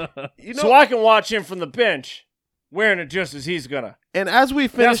jersey, so I can watch him from the bench, wearing it just as he's gonna. And as we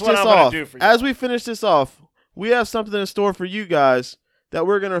finish this off, we have something in store for you guys that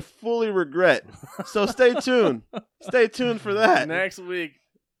we're gonna fully regret. So stay tuned. Stay tuned for that. Next week,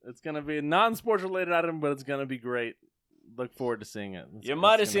 it's gonna be a non-sports related item, but it's gonna be great. Look forward to seeing it. You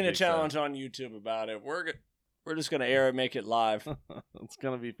might have seen a challenge on YouTube about it. We're just gonna air it, make it live. It's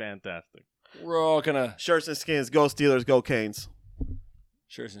gonna be fantastic. We're all gonna Shirts and Skins, go Steelers, go Canes.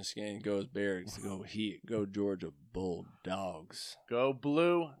 Shirts and Skins, goes Bears, go Heat, go Georgia Bulldogs. Go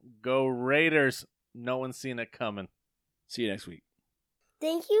Blue, go Raiders. No one's seen it coming. See you next week.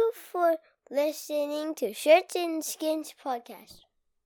 Thank you for listening to Shirts and Skins podcast.